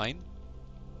be fine.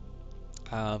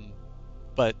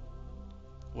 But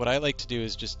what I like to do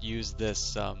is just use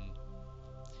this,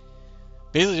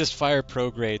 basically just fire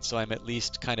prograde so I'm at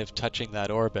least kind of touching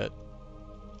that orbit.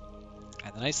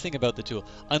 And the nice thing about the tool,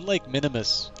 unlike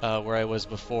Minimus, where I was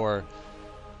before,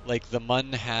 like the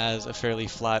Mun has a fairly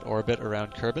flat orbit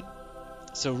around Kerbin.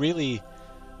 So really,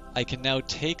 I can now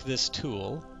take this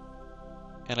tool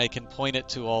and I can point it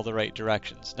to all the right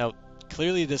directions. Now,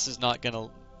 clearly this is not going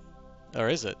to, or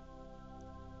is it?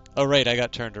 Oh right, I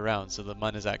got turned around, so the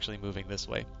Mun is actually moving this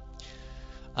way.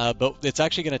 But it's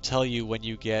actually going to tell you when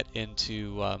you get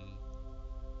into,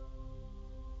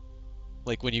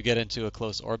 like when you get into a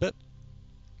close orbit.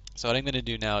 So what I'm going to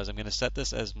do now is I'm going to set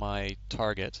this as my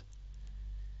target.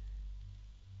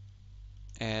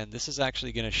 And this is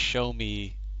actually going to show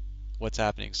me what's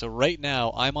happening. So right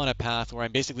now I'm on a path where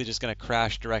I'm basically just going to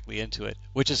crash directly into it,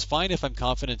 which is fine if I'm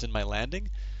confident in my landing,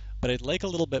 but I'd like a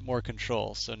little bit more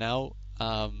control. So now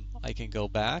I can go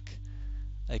back.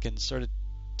 I can sort of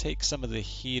take some of the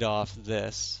heat off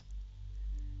this,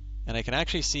 and I can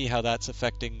actually see how that's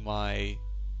affecting my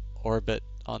orbit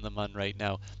on the Mun right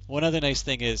now. One other nice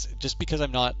thing is, just because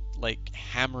I'm not like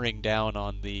hammering down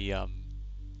on the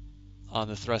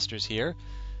thrusters here,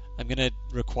 I'm going to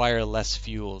require less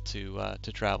fuel to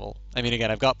travel. I mean, again,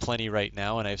 I've got plenty right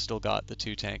now, and I've still got the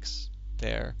 2 tanks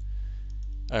there,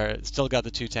 or still got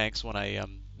the 2 tanks when I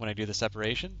do the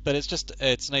separation. But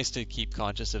it's nice to keep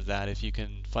conscious of that. If you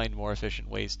can find more efficient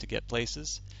ways to get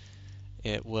places,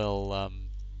 it will.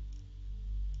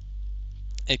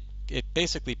 It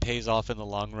basically pays off in the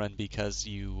long run because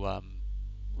you're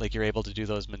able to do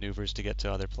those maneuvers to get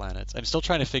to other planets. I'm still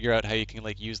trying to figure out how you can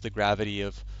use the gravity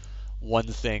of one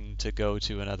thing to go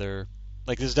to another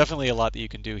Like, there's definitely a lot that you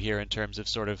can do here in terms of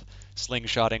sort of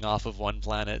slingshotting off of one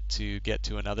planet to get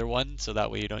to another one, so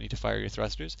that way you don't need to fire your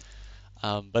thrusters.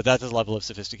 But that's a level of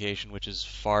sophistication which is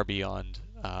far beyond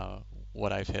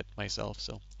what I've hit myself.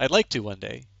 So I'd like to one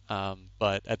day,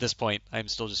 but at this point, I'm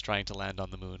still just trying to land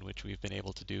on the moon, which we've been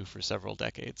able to do for several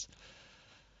decades.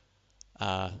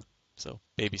 Uh, so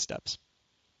baby steps.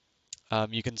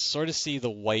 You can sort of see the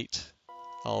white.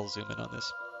 I'll zoom in on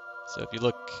this. So if you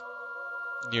look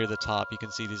near the top, you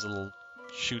can see these little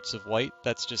shoots of white.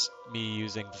 That's just me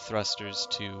using the thrusters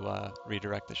to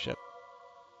redirect the ship.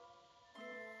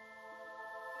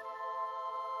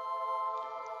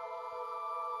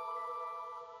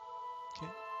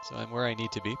 Okay, so I'm where I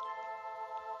need to be.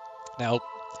 Now,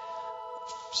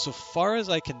 so far as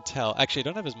I can tell, actually I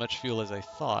don't have as much fuel as I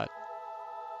thought.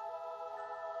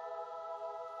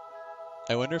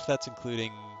 I wonder if that's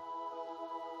including...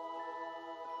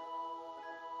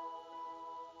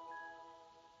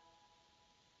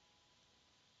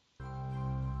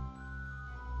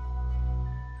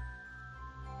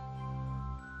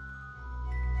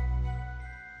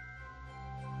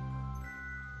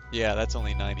 Yeah, that's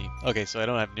only 90. Okay, so I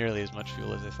don't have nearly as much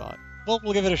fuel as I thought. Well,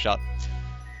 we'll give it a shot.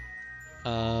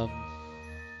 I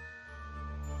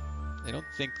don't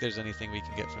think there's anything we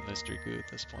can get from Mr. Goo at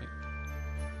this point.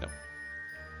 No.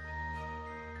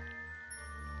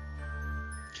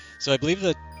 So I believe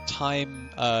the time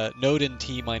node in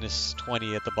T minus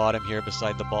 20 at the bottom here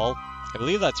beside the ball, I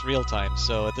believe that's real time.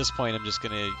 So at this point, I'm just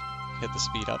going to hit the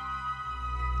speed up.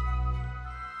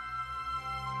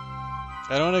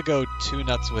 I don't want to go too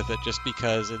nuts with it just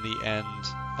because in the end,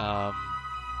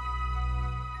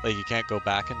 like you can't go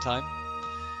back in time.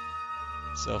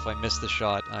 So if I miss the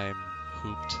shot, I'm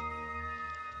hooped.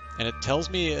 And it tells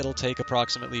me it'll take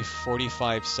approximately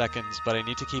 45 seconds, but I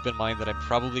need to keep in mind that I'm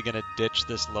probably going to ditch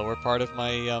this lower part of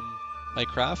my my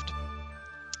craft.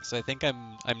 So I think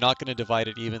I'm not going to divide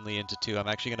it evenly into two. I'm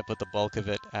actually going to put the bulk of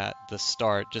it at the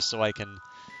start just so I can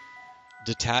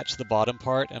detach the bottom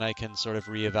part and I can sort of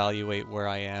reevaluate where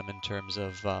I am in terms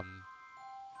of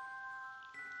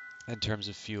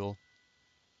fuel.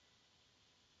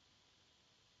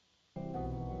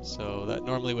 So that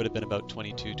normally would have been about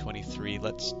 22, 23.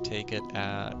 Let's take it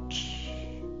at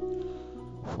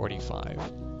 45.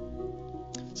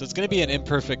 So it's going to be an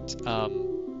imperfect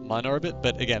Mun orbit,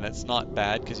 but again, it's not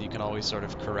bad because you can always sort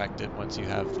of correct it once you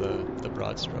have the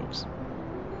broad strokes.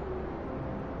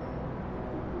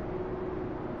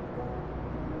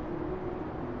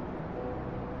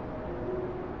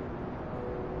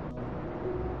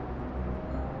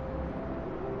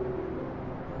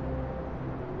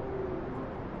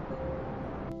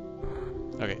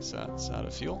 Okay, so that's out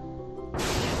of fuel.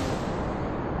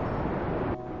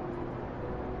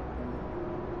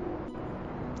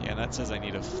 Yeah, and that says I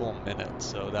need a full minute,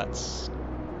 so that's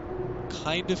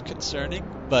kind of concerning,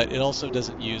 but it also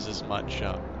doesn't use as much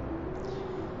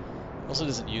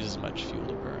fuel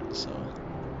to burn, so.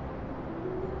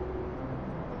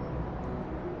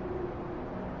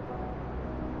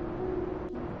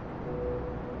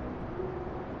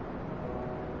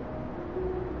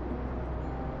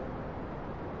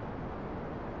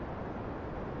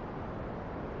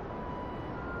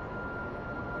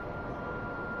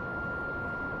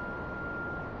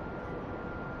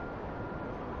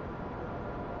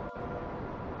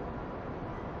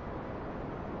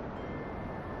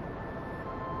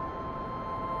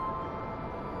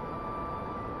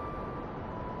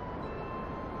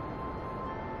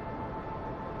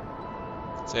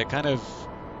 So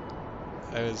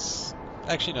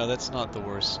actually no, that's not the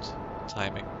worst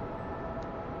timing.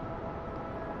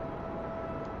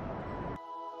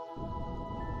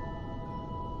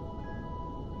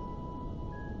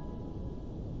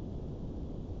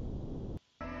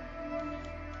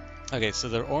 Okay, so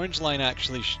the orange line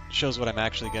actually shows what I'm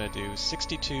actually going to do.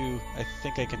 62, I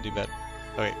think I can do better.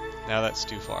 Okay, now that's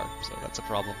too far, so that's a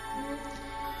problem.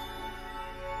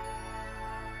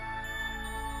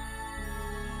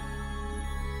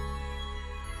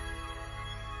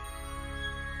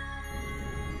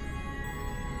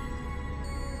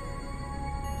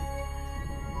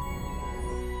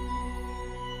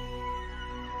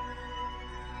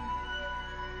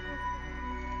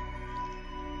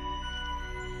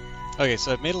 Okay,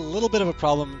 so I've made a little bit of a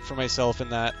problem for myself in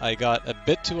that I got a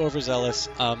bit too overzealous.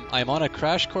 I'm on a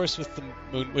crash course with the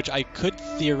moon, which I could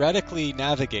theoretically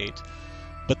navigate,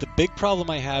 but the big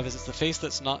problem I have is it's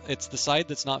the side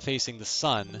that's not facing the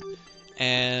sun,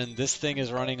 and this thing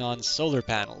is running on solar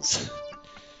panels.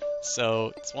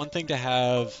 So it's one thing to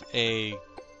have a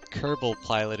Kerbal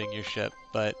piloting your ship,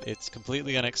 but it's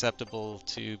completely unacceptable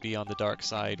to be on the dark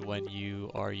side when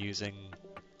you are using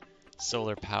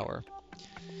solar power.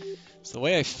 So the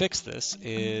way I fix this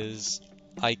is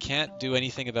I can't do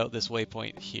anything about this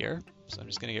waypoint here, so I'm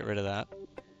just going to get rid of that.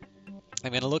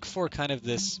 I'm going to look for kind of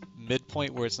this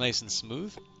midpoint where it's nice and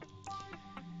smooth,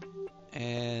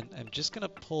 and I'm just going to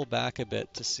pull back a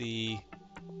bit to see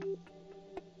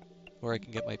where I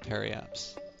can get my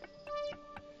periaps.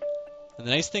 And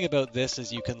the nice thing about this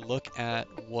is you can look at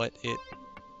what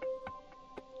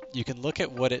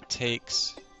it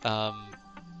takes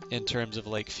in terms of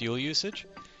like fuel usage.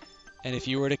 And if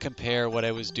you were to compare what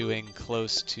I was doing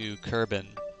close to Kerbin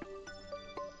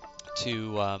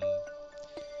to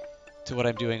what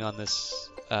I'm doing on this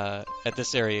at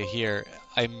this area here,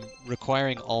 I'm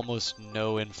requiring almost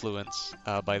no influence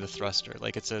by the thruster.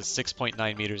 Like it says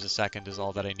 6.9 meters a second is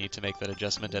all that I need to make that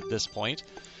adjustment at this point.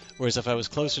 Whereas if I was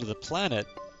closer to the planet,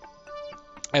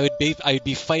 I would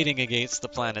be fighting against the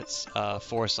planet's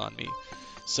force on me.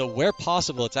 So where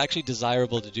possible, it's actually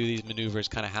desirable to do these maneuvers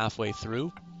kind of halfway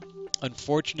through.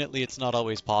 Unfortunately, it's not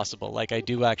always possible. Like I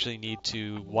do actually need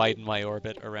to widen my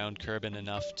orbit around Kerbin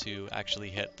enough to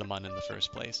actually hit the Mun in the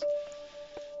first place.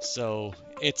 So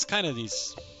it's kind of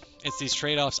these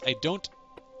trade-offs.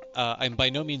 I'm by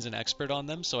no means an expert on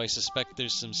them, so I suspect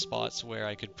there's some spots where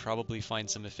I could probably find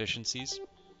some efficiencies.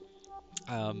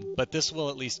 But this will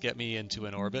at least get me into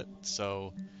an orbit,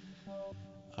 so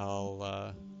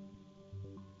I'll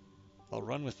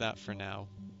run with that for now.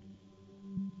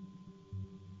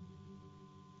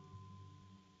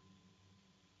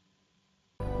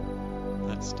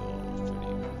 That's still 30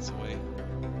 minutes away.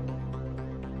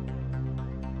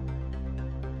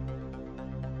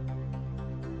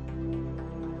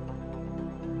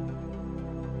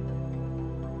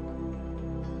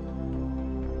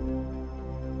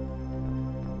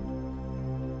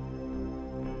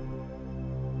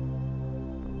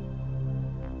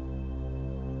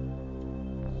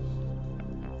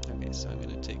 Okay, so I'm going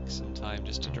to take some time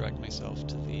just to direct myself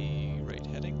to the right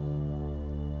heading.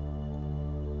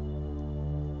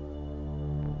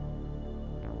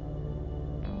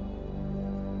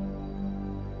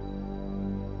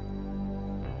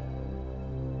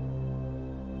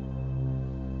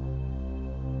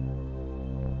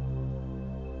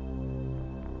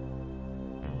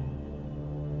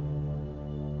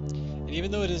 And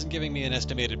even though it isn't giving me an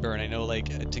estimated burn, I know,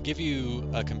 like, to give you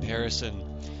a comparison,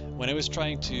 when I was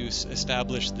trying to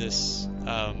establish this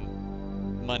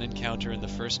Mun encounter in the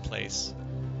first place,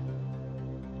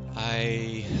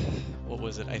 what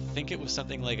was it? I think it was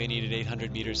something like I needed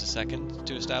 800 meters a second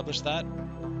to establish that.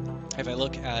 If I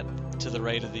look to the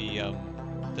right of the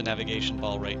navigation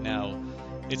ball right now,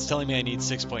 it's telling me I need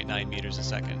 6.9 meters a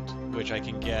second, which I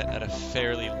can get at a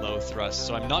fairly low thrust.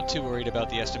 So I'm not too worried about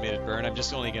the estimated burn. I'm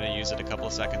just only going to use it a couple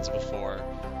of seconds before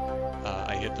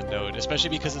I hit the node, especially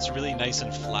because it's really nice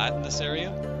and flat in this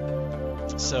area.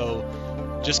 So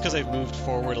just because I've moved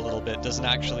forward a little bit doesn't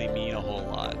actually mean a whole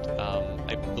lot.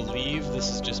 I believe this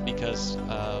is just because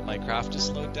my craft is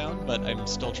slowed down, but I'm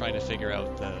still trying to figure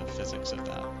out the physics of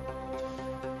that.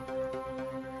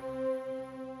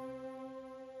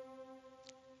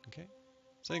 Okay,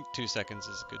 so I think 2 seconds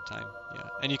is a good time. Yeah,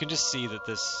 and you can just see that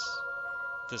this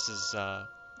is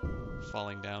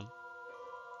falling down.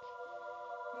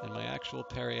 And my actual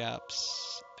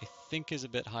periaps, I think, is a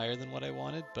bit higher than what I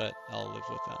wanted, but I'll live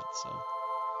with that. So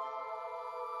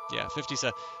yeah,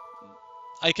 57.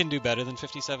 I can do better than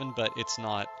 57, but it's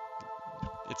not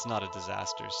a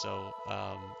disaster. So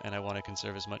and I want to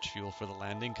conserve as much fuel for the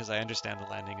landing because I understand the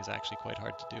landing is actually quite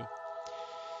hard to do.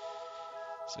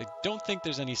 So I don't think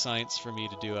there's any science for me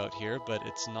to do out here, but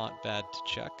it's not bad to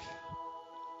check.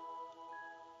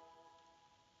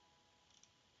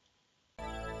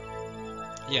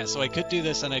 Yeah, so I could do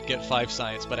this and I'd get 5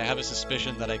 science, but I have a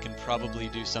suspicion that I can probably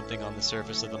do something on the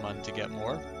surface of the Mun to get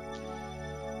more.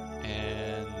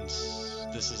 And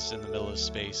this is in the middle of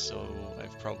space, so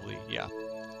I've probably, yeah,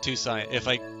 2 science. If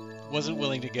I wasn't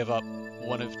willing to give up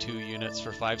 1 of 2 units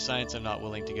for 5 science, I'm not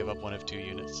willing to give up 1 of 2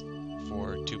 units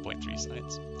for 2.3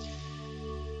 science.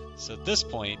 So at this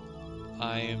point,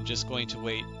 I am just going to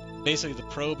wait. Basically, the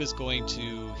probe is going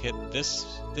to hit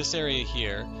this area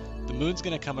here. The moon's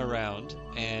going to come around,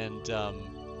 and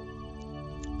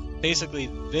basically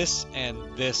this and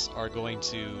this are going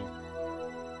to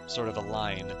sort of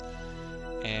align.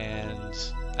 And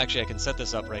actually, I can set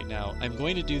this up right now. I'm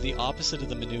going to do the opposite of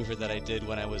the maneuver that I did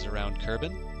when I was around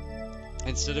Kerbin.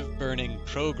 Instead of burning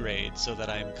prograde so that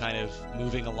I'm kind of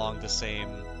moving along the same...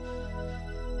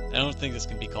 I don't think this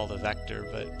can be called a vector,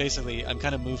 but basically I'm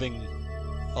kind of moving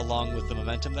along with the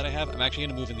momentum that I have. I'm actually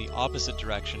going to move in the opposite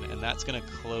direction, and that's going to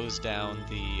close down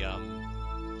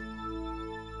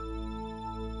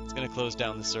It's going to close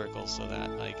down the circle so that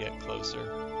I get closer.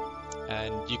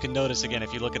 And you can notice again,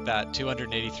 if you look at that,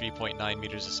 283.9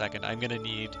 meters a second, I'm going to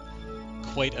need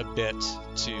quite a bit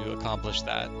to accomplish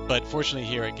that. But fortunately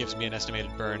here, it gives me an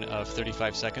estimated burn of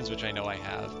 35 seconds, which I know I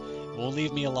have. It won't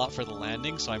leave me a lot for the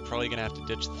landing, so I'm probably going to have to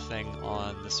ditch the thing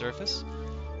on the surface.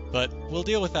 But we'll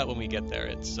deal with that when we get there.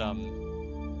 It's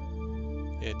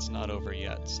not over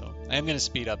yet, so I am going to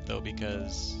speed up though,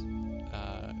 because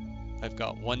I've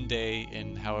got 1 day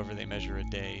in however they measure a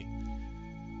day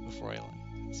before I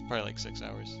land. It's probably like 6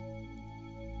 hours.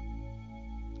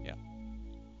 Yeah.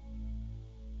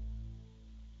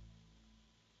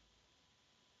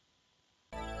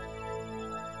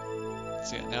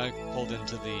 So yeah, now I've pulled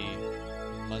into the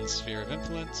Mund sphere of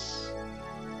influence,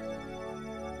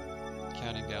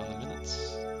 counting down the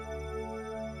minutes.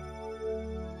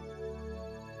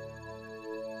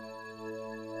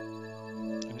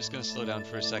 I'm just going to slow down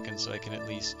for a second so I can at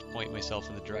least point myself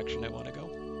in the direction I want to go.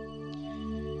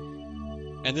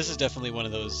 And this is definitely one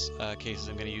of those cases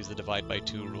I'm going to use the divide by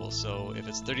 2 rule. So if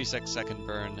it's 36-second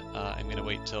burn, I'm going to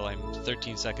wait till I'm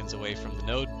 13 seconds away from the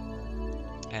node,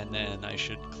 and then I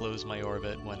should close my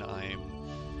orbit when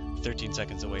I'm 13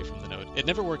 seconds away from the node. It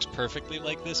never works perfectly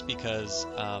like this because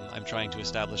I'm trying to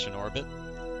establish an orbit,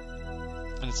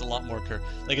 and it's a lot more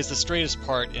like it's the straightest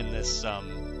part in this.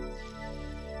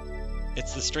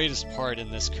 It's the straightest part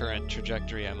in this current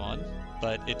trajectory I'm on,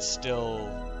 but it's still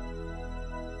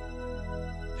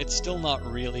not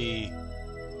really,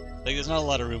 like, there's not a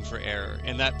lot of room for error.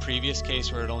 In that previous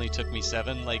case where it only took me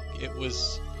 7, like, it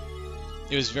was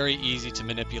very easy to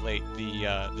manipulate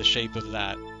the shape of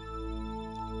that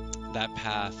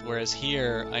path, whereas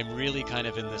here I'm really kind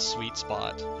of in this sweet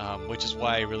spot, which is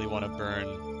why I really want to burn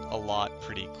a lot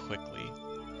pretty quickly.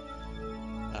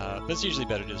 But it's usually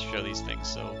better to show these things,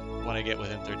 so when I get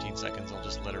within 13 seconds I'll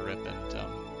just let her rip,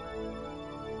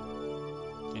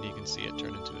 and you can see it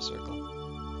turn into a circle.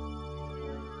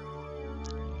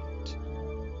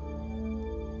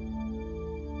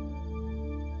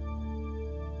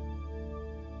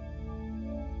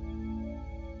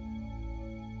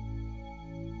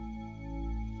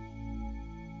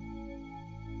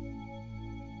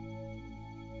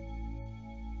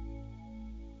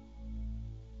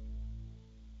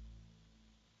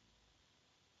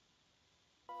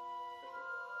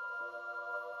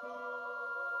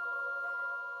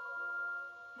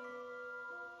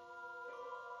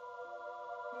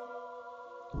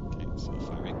 Okay, so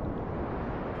firing.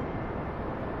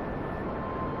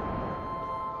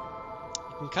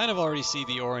 You can kind of already see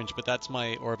the orange, but that's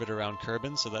my orbit around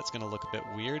Kerbin, so that's going to look a bit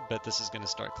weird, but this is going to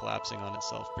start collapsing on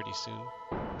itself pretty soon.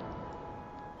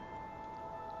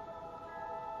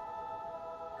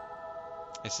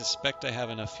 I suspect I have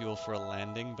enough fuel for a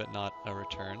landing, but not a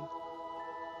return.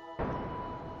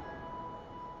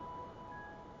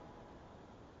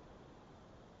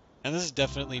 And this is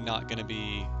definitely not going to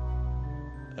be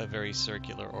a very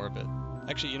circular orbit.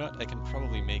 Actually, you know what? I can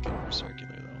probably make it more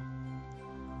circular, though.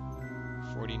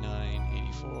 49,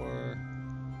 84...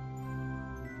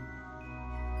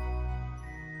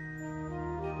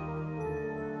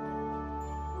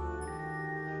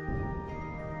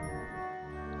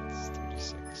 It's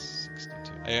 36,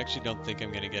 62. I actually don't think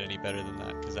I'm going to get any better than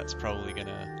that, because that's probably going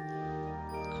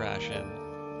to crash in.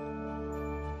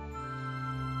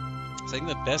 So I think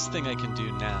the best thing I can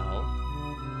do now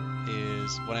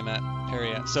is when I'm at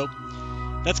periapsis. So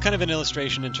that's kind of an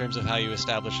illustration in terms of how you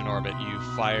establish an orbit. You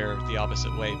fire the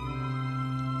opposite way.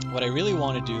 What I really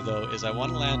want to do, though, is I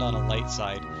want to land on a light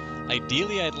side.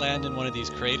 Ideally, I'd land in one of these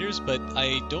craters, but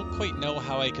I don't quite know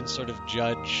how I can sort of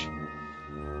judge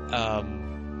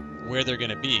where they're going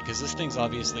to be, because this thing's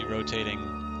obviously rotating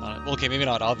on it. Well, okay, maybe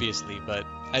not obviously, but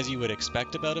as you would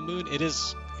expect about a moon, it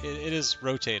is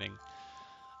rotating.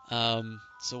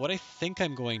 So what I think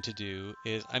I'm going to do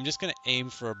is I'm just going to aim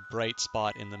for a bright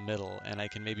spot in the middle, and I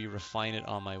can maybe refine it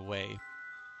on my way.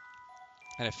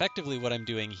 And effectively what I'm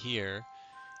doing here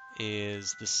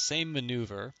is the same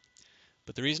maneuver,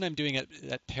 but the reason I'm doing it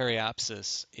at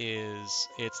periapsis is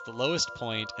it's the lowest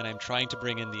point, and I'm trying to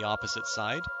bring in the opposite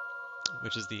side,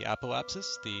 which is the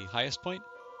apoapsis, the highest point.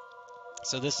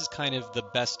 So this is kind of the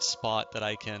best spot that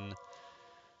I can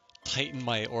tighten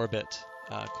my orbit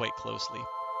quite closely.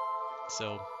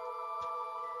 So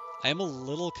I am a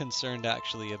little concerned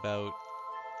actually about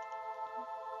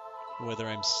whether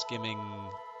I'm skimming.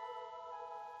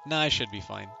 Nah, I should be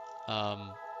fine.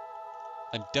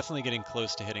 I'm definitely getting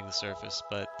close to hitting the surface,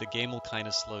 but the game will kind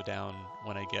of slow down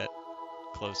when I get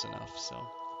close enough. So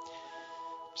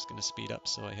I'm just going to speed up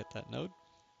so I hit that node.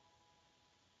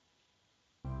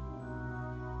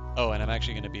 Oh, and I'm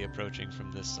actually going to be approaching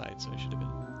from this side, so I should have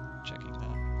been checking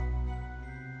that.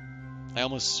 I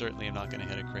almost certainly am not going to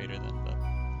hit a crater then, but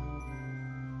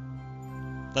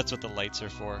that's what the lights are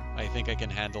for. I think I can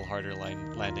handle harder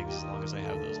landings as long as I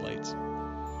have those lights.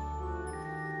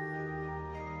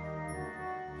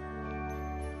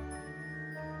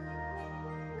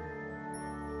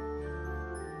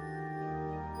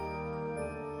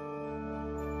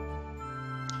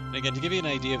 And again, to give you an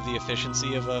idea of the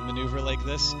efficiency of a maneuver like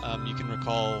this, you can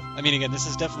recall, I mean, again, this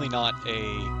is definitely not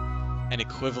an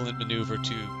equivalent maneuver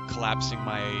to collapsing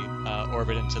my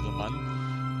orbit into the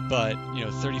Mun, but,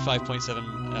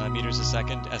 35.7 meters a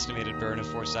second, estimated burn of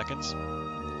 4 seconds.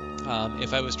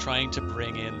 If I was trying to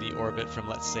bring in the orbit from,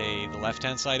 let's say, the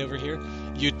left-hand side over here,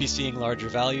 you'd be seeing larger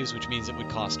values, which means it would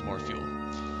cost more fuel.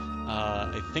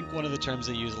 I think one of the terms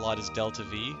they use a lot is delta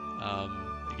V.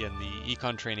 Again, the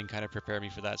econ training kind of prepared me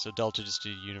for that, so delta just a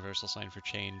universal sign for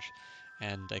change,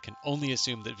 and I can only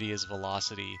assume that V is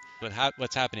velocity. But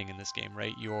what's happening in this game,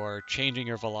 right? You're changing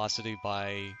your velocity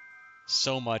by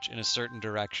so much in a certain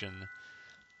direction,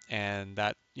 and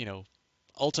that,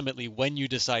 ultimately when you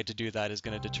decide to do that is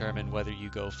going to determine whether you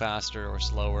go faster or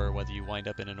slower, whether you wind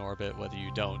up in an orbit, whether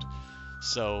you don't.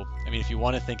 So, I mean, if you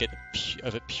want to think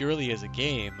of it purely as a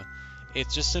game,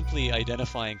 it's just simply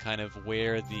identifying kind of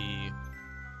where the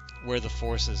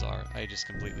forces are. I just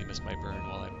completely missed my burn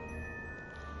while I'm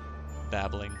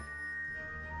babbling.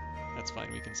 That's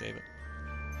fine, we can save it.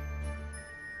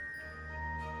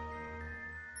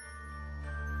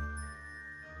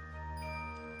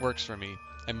 Works for me.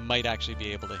 I might actually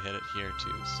be able to hit it here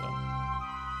too, so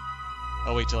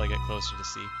I'll wait till I get closer to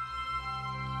see.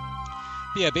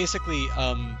 But yeah, basically,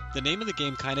 the name of the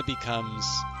game kind of becomes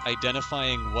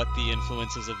identifying what the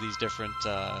influences of these different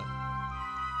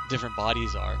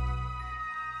bodies are.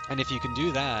 And if you can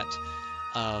do that,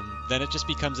 then it just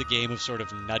becomes a game of sort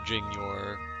of nudging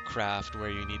your craft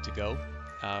where you need to go,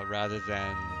 rather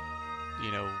than,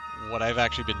 what I've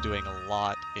actually been doing a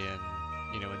lot in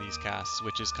these casts,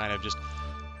 which is kind of just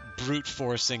brute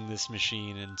forcing this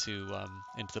machine into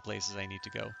the places I need to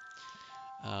go.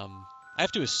 I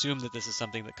have to assume that this is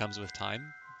something that comes with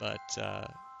time, but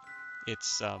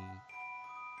it's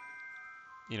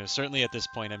certainly at this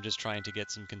point, I'm just trying to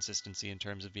get some consistency in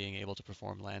terms of being able to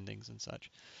perform landings and such.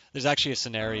 There's actually a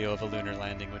scenario of a lunar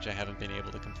landing which I haven't been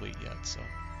able to complete yet, so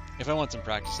if I want some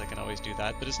practice, I can always do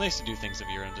that, but it's nice to do things of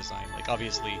your own design. Like,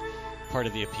 obviously, part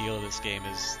of the appeal of this game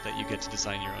is that you get to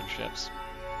design your own ships.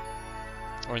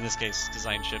 Or in this case,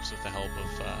 design ships with the help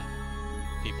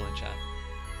of people in chat.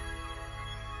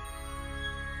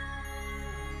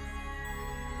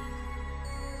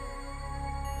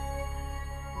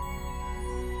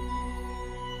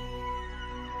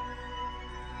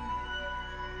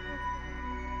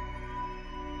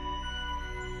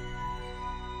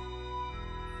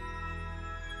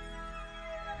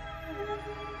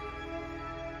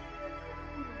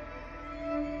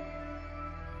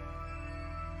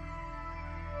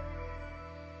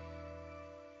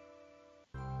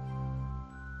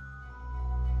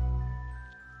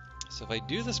 So if I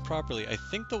do this properly, I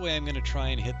think the way I'm going to try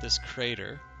and hit this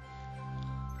crater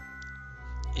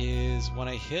is when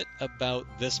I hit about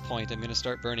this point, I'm going to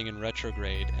start burning in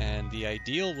retrograde, and the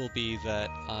ideal will be that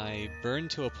I burn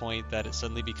to a point that it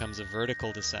suddenly becomes a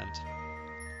vertical descent.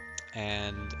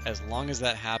 And as long as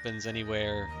that happens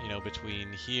anywhere,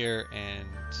 between here and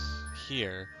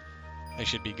here, I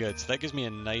should be good. So that gives me a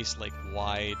nice,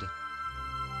 wide,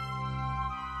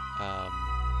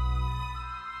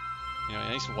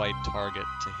 a nice wide target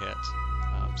to hit.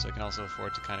 So I can also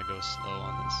afford to kind of go slow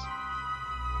on this.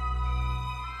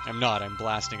 I'm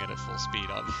blasting it at full speed,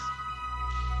 obviously.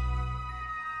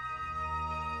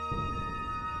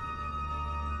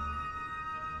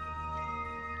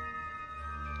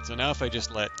 So now if I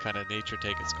just let kind of nature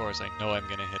take its course, I know I'm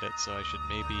going to hit it, so I should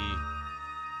maybe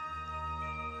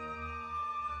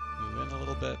move in a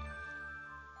little bit.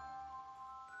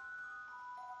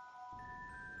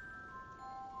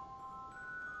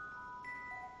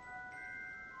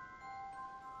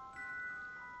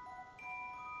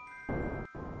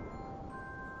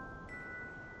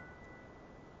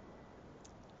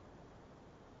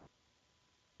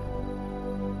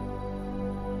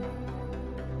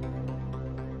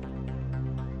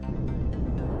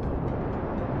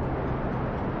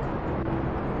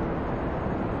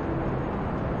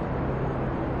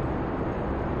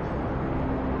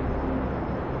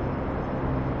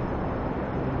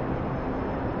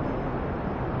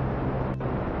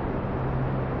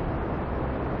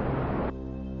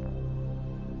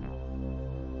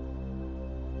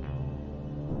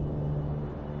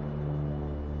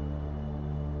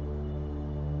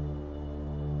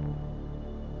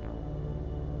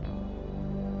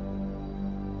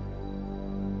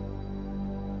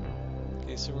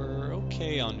 Okay, so we're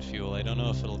okay on fuel. I don't know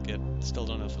if still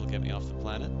don't know if it'll get me off the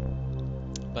planet,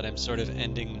 but I'm sort of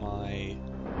ending my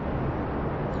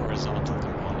horizontal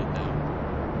component now.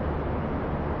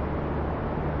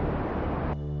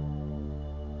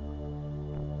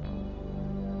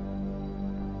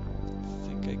 I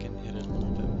think I can hit it a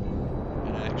little bit more,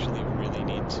 and I actually really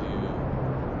need to.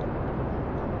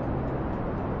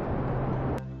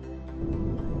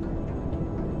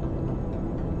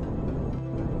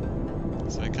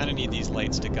 So I kind of need these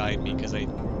lights to guide me because I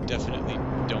definitely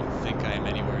don't think I'm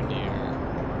anywhere near.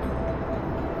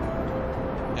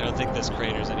 I don't think this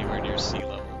crater's anywhere near sea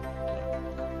level.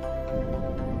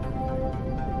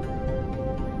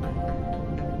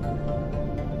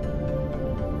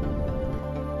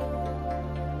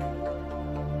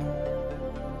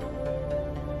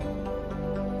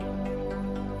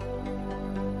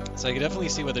 So I can definitely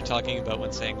see what they're talking about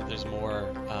when saying that there's more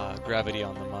gravity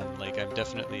on the Mun. Like, I'm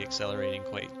definitely accelerating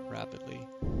quite rapidly.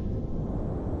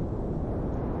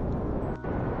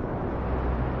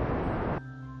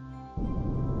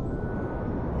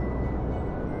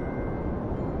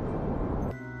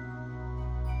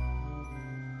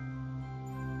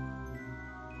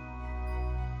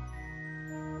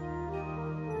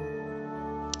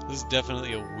 This is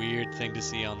definitely a weird thing to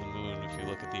see on the moon if you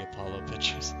look at the Apollo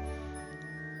pictures.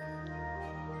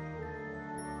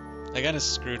 I kind of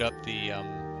screwed up the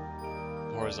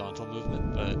horizontal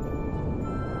movement, but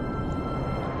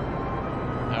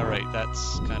alright,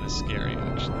 that's kind of scary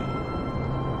actually.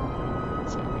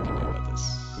 Let's see what we can do about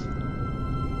this.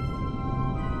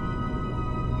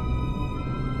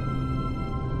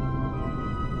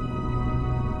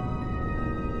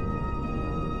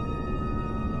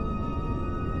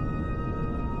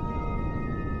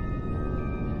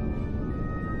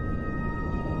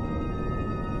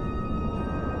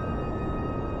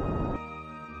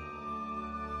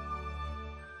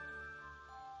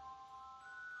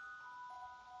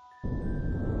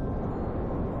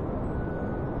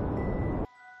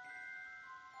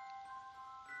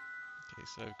 Okay,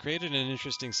 so I've created an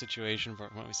interesting situation for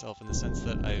myself in the sense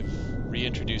that I've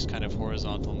reintroduced kind of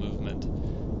horizontal movement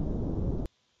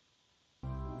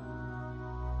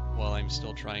while I'm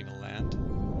still trying to land.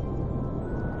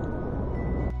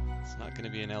 It's not going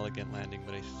to be an elegant landing,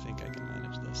 but I think I can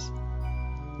manage this.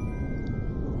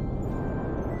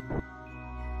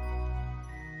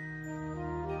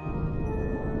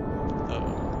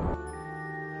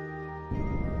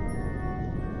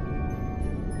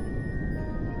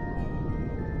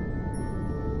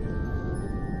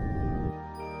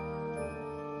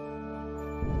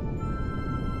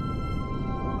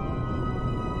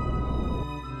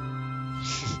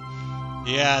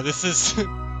 Yeah, this is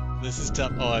this is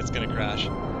tough. Oh, it's gonna crash.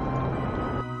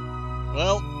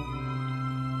 Well,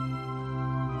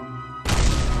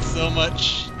 so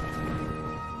much.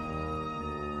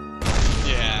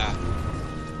 Yeah,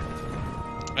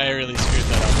 I really screwed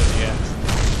that up at the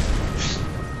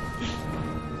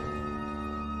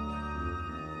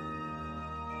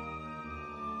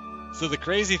end. So the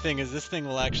crazy thing is this thing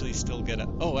will actually still get up.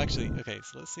 Oh, actually, okay,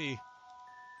 so let's see.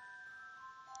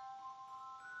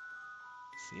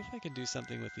 See if I can do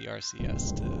something with the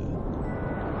RCS to...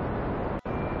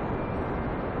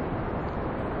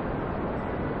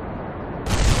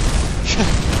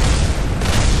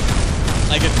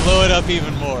 I could blow it up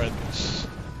even more.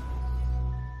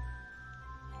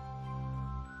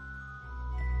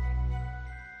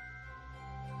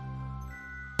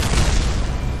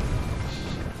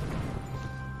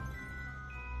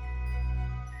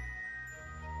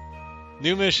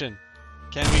 New mission.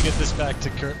 Can we get this back to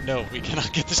Kerbin? No, we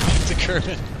cannot get this back to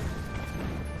Kerbin.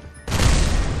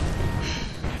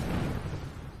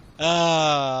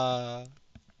 Ah,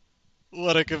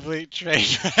 what a complete train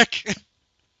wreck.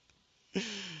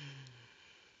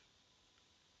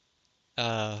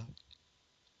 uh,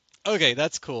 okay,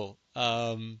 that's cool.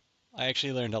 I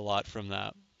actually learned a lot from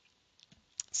that.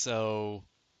 So,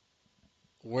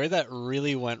 where that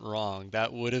really went wrong,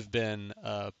 that would have been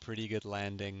a pretty good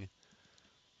landing,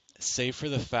 save for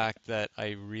the fact that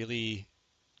I really,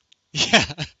 yeah,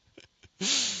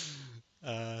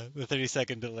 the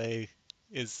 30-second delay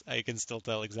is, I can still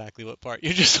tell exactly what part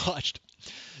you just watched.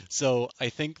 So I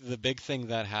think the big thing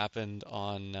that happened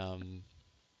on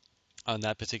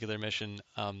that particular mission,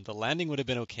 the landing would have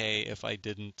been okay if I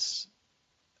didn't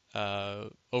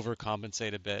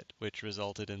overcompensate a bit, which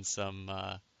resulted in some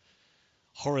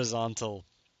horizontal,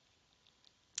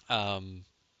 um,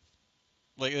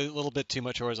 like a little bit too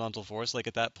much horizontal force. Like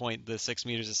at that point, the 6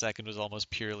 meters a second was almost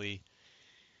purely.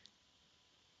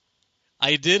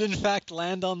 I did in fact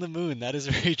land on the moon. That is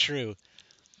very true.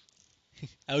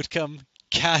 Outcome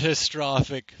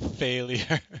Catastrophic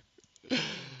failure.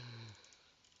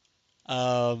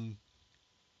 Um,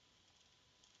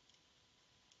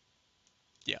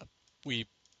 yeah, we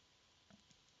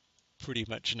pretty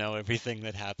much know everything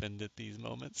that happened at these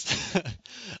moments.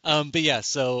 But yeah,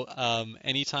 so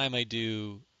anytime I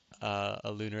do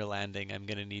a lunar landing, I'm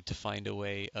gonna need to find a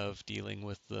way of dealing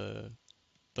with the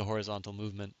horizontal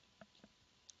movement.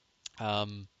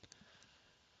 Um,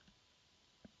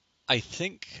 I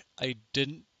think I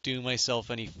didn't do myself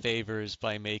any favors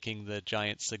by making the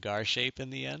giant cigar shape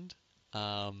in the end.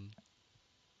 Um,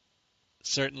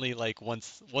 Certainly, like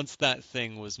once that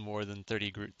thing was more than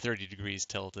 30 degrees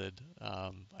tilted,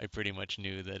 I pretty much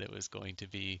knew that it was going to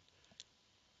be,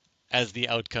 as the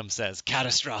outcome says,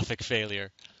 catastrophic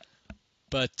failure.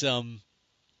 But I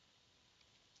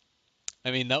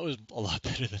mean, that was a lot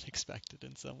better than expected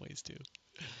in some ways too.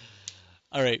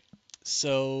 All right,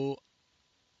 so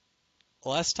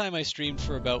last time I streamed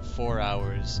for about 4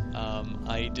 hours.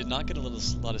 I did not get a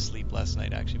lot of sleep last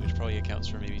night, actually, which probably accounts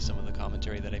for maybe some of the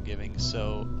commentary that I'm giving.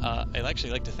 So I'd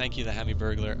actually like to thank you, the Hammy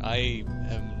Burglar. I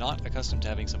am not accustomed to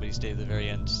having somebody stay at the very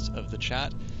end of the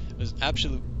chat. It was an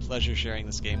absolute pleasure sharing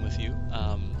this game with you.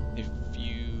 If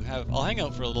you have, I'll hang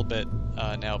out for a little bit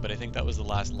now, but I think that was the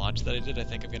last launch that I did. I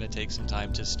think I'm going to take some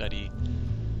time to study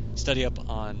up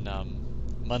on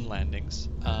Mun landings.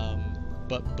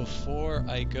 But before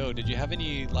I go, did you have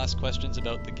any last questions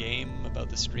about the game, about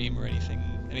the stream, or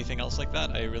anything else like that?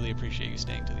 I really appreciate you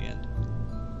staying to the end.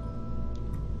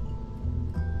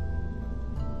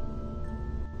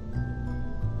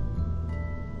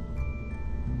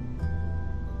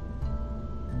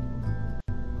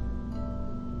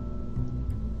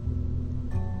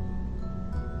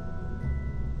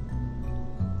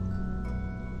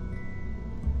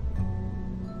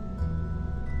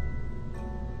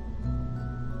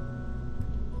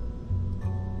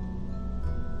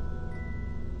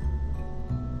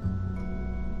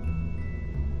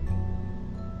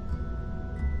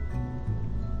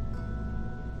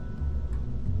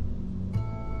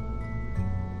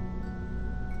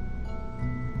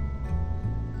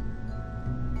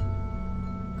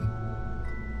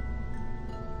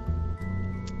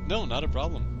 No, not a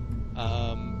problem.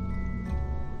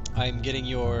 I'm getting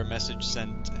your message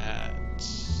sent at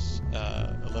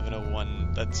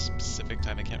 11:01. That's Pacific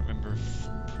time. I can't remember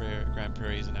if Grand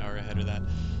Prairie is an hour ahead of that.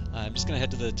 I'm just going to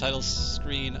head to the title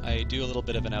screen. I do a little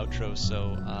bit of an outro,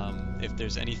 so if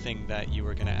there's anything that you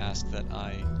were going to ask that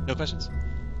I... No questions?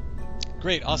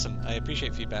 Great, awesome. I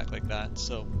appreciate feedback like that,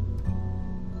 so...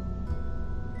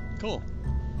 Cool.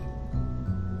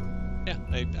 Yeah,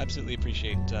 I absolutely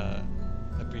appreciate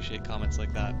comments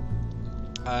like that.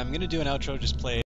 I'm going to do an outro, just play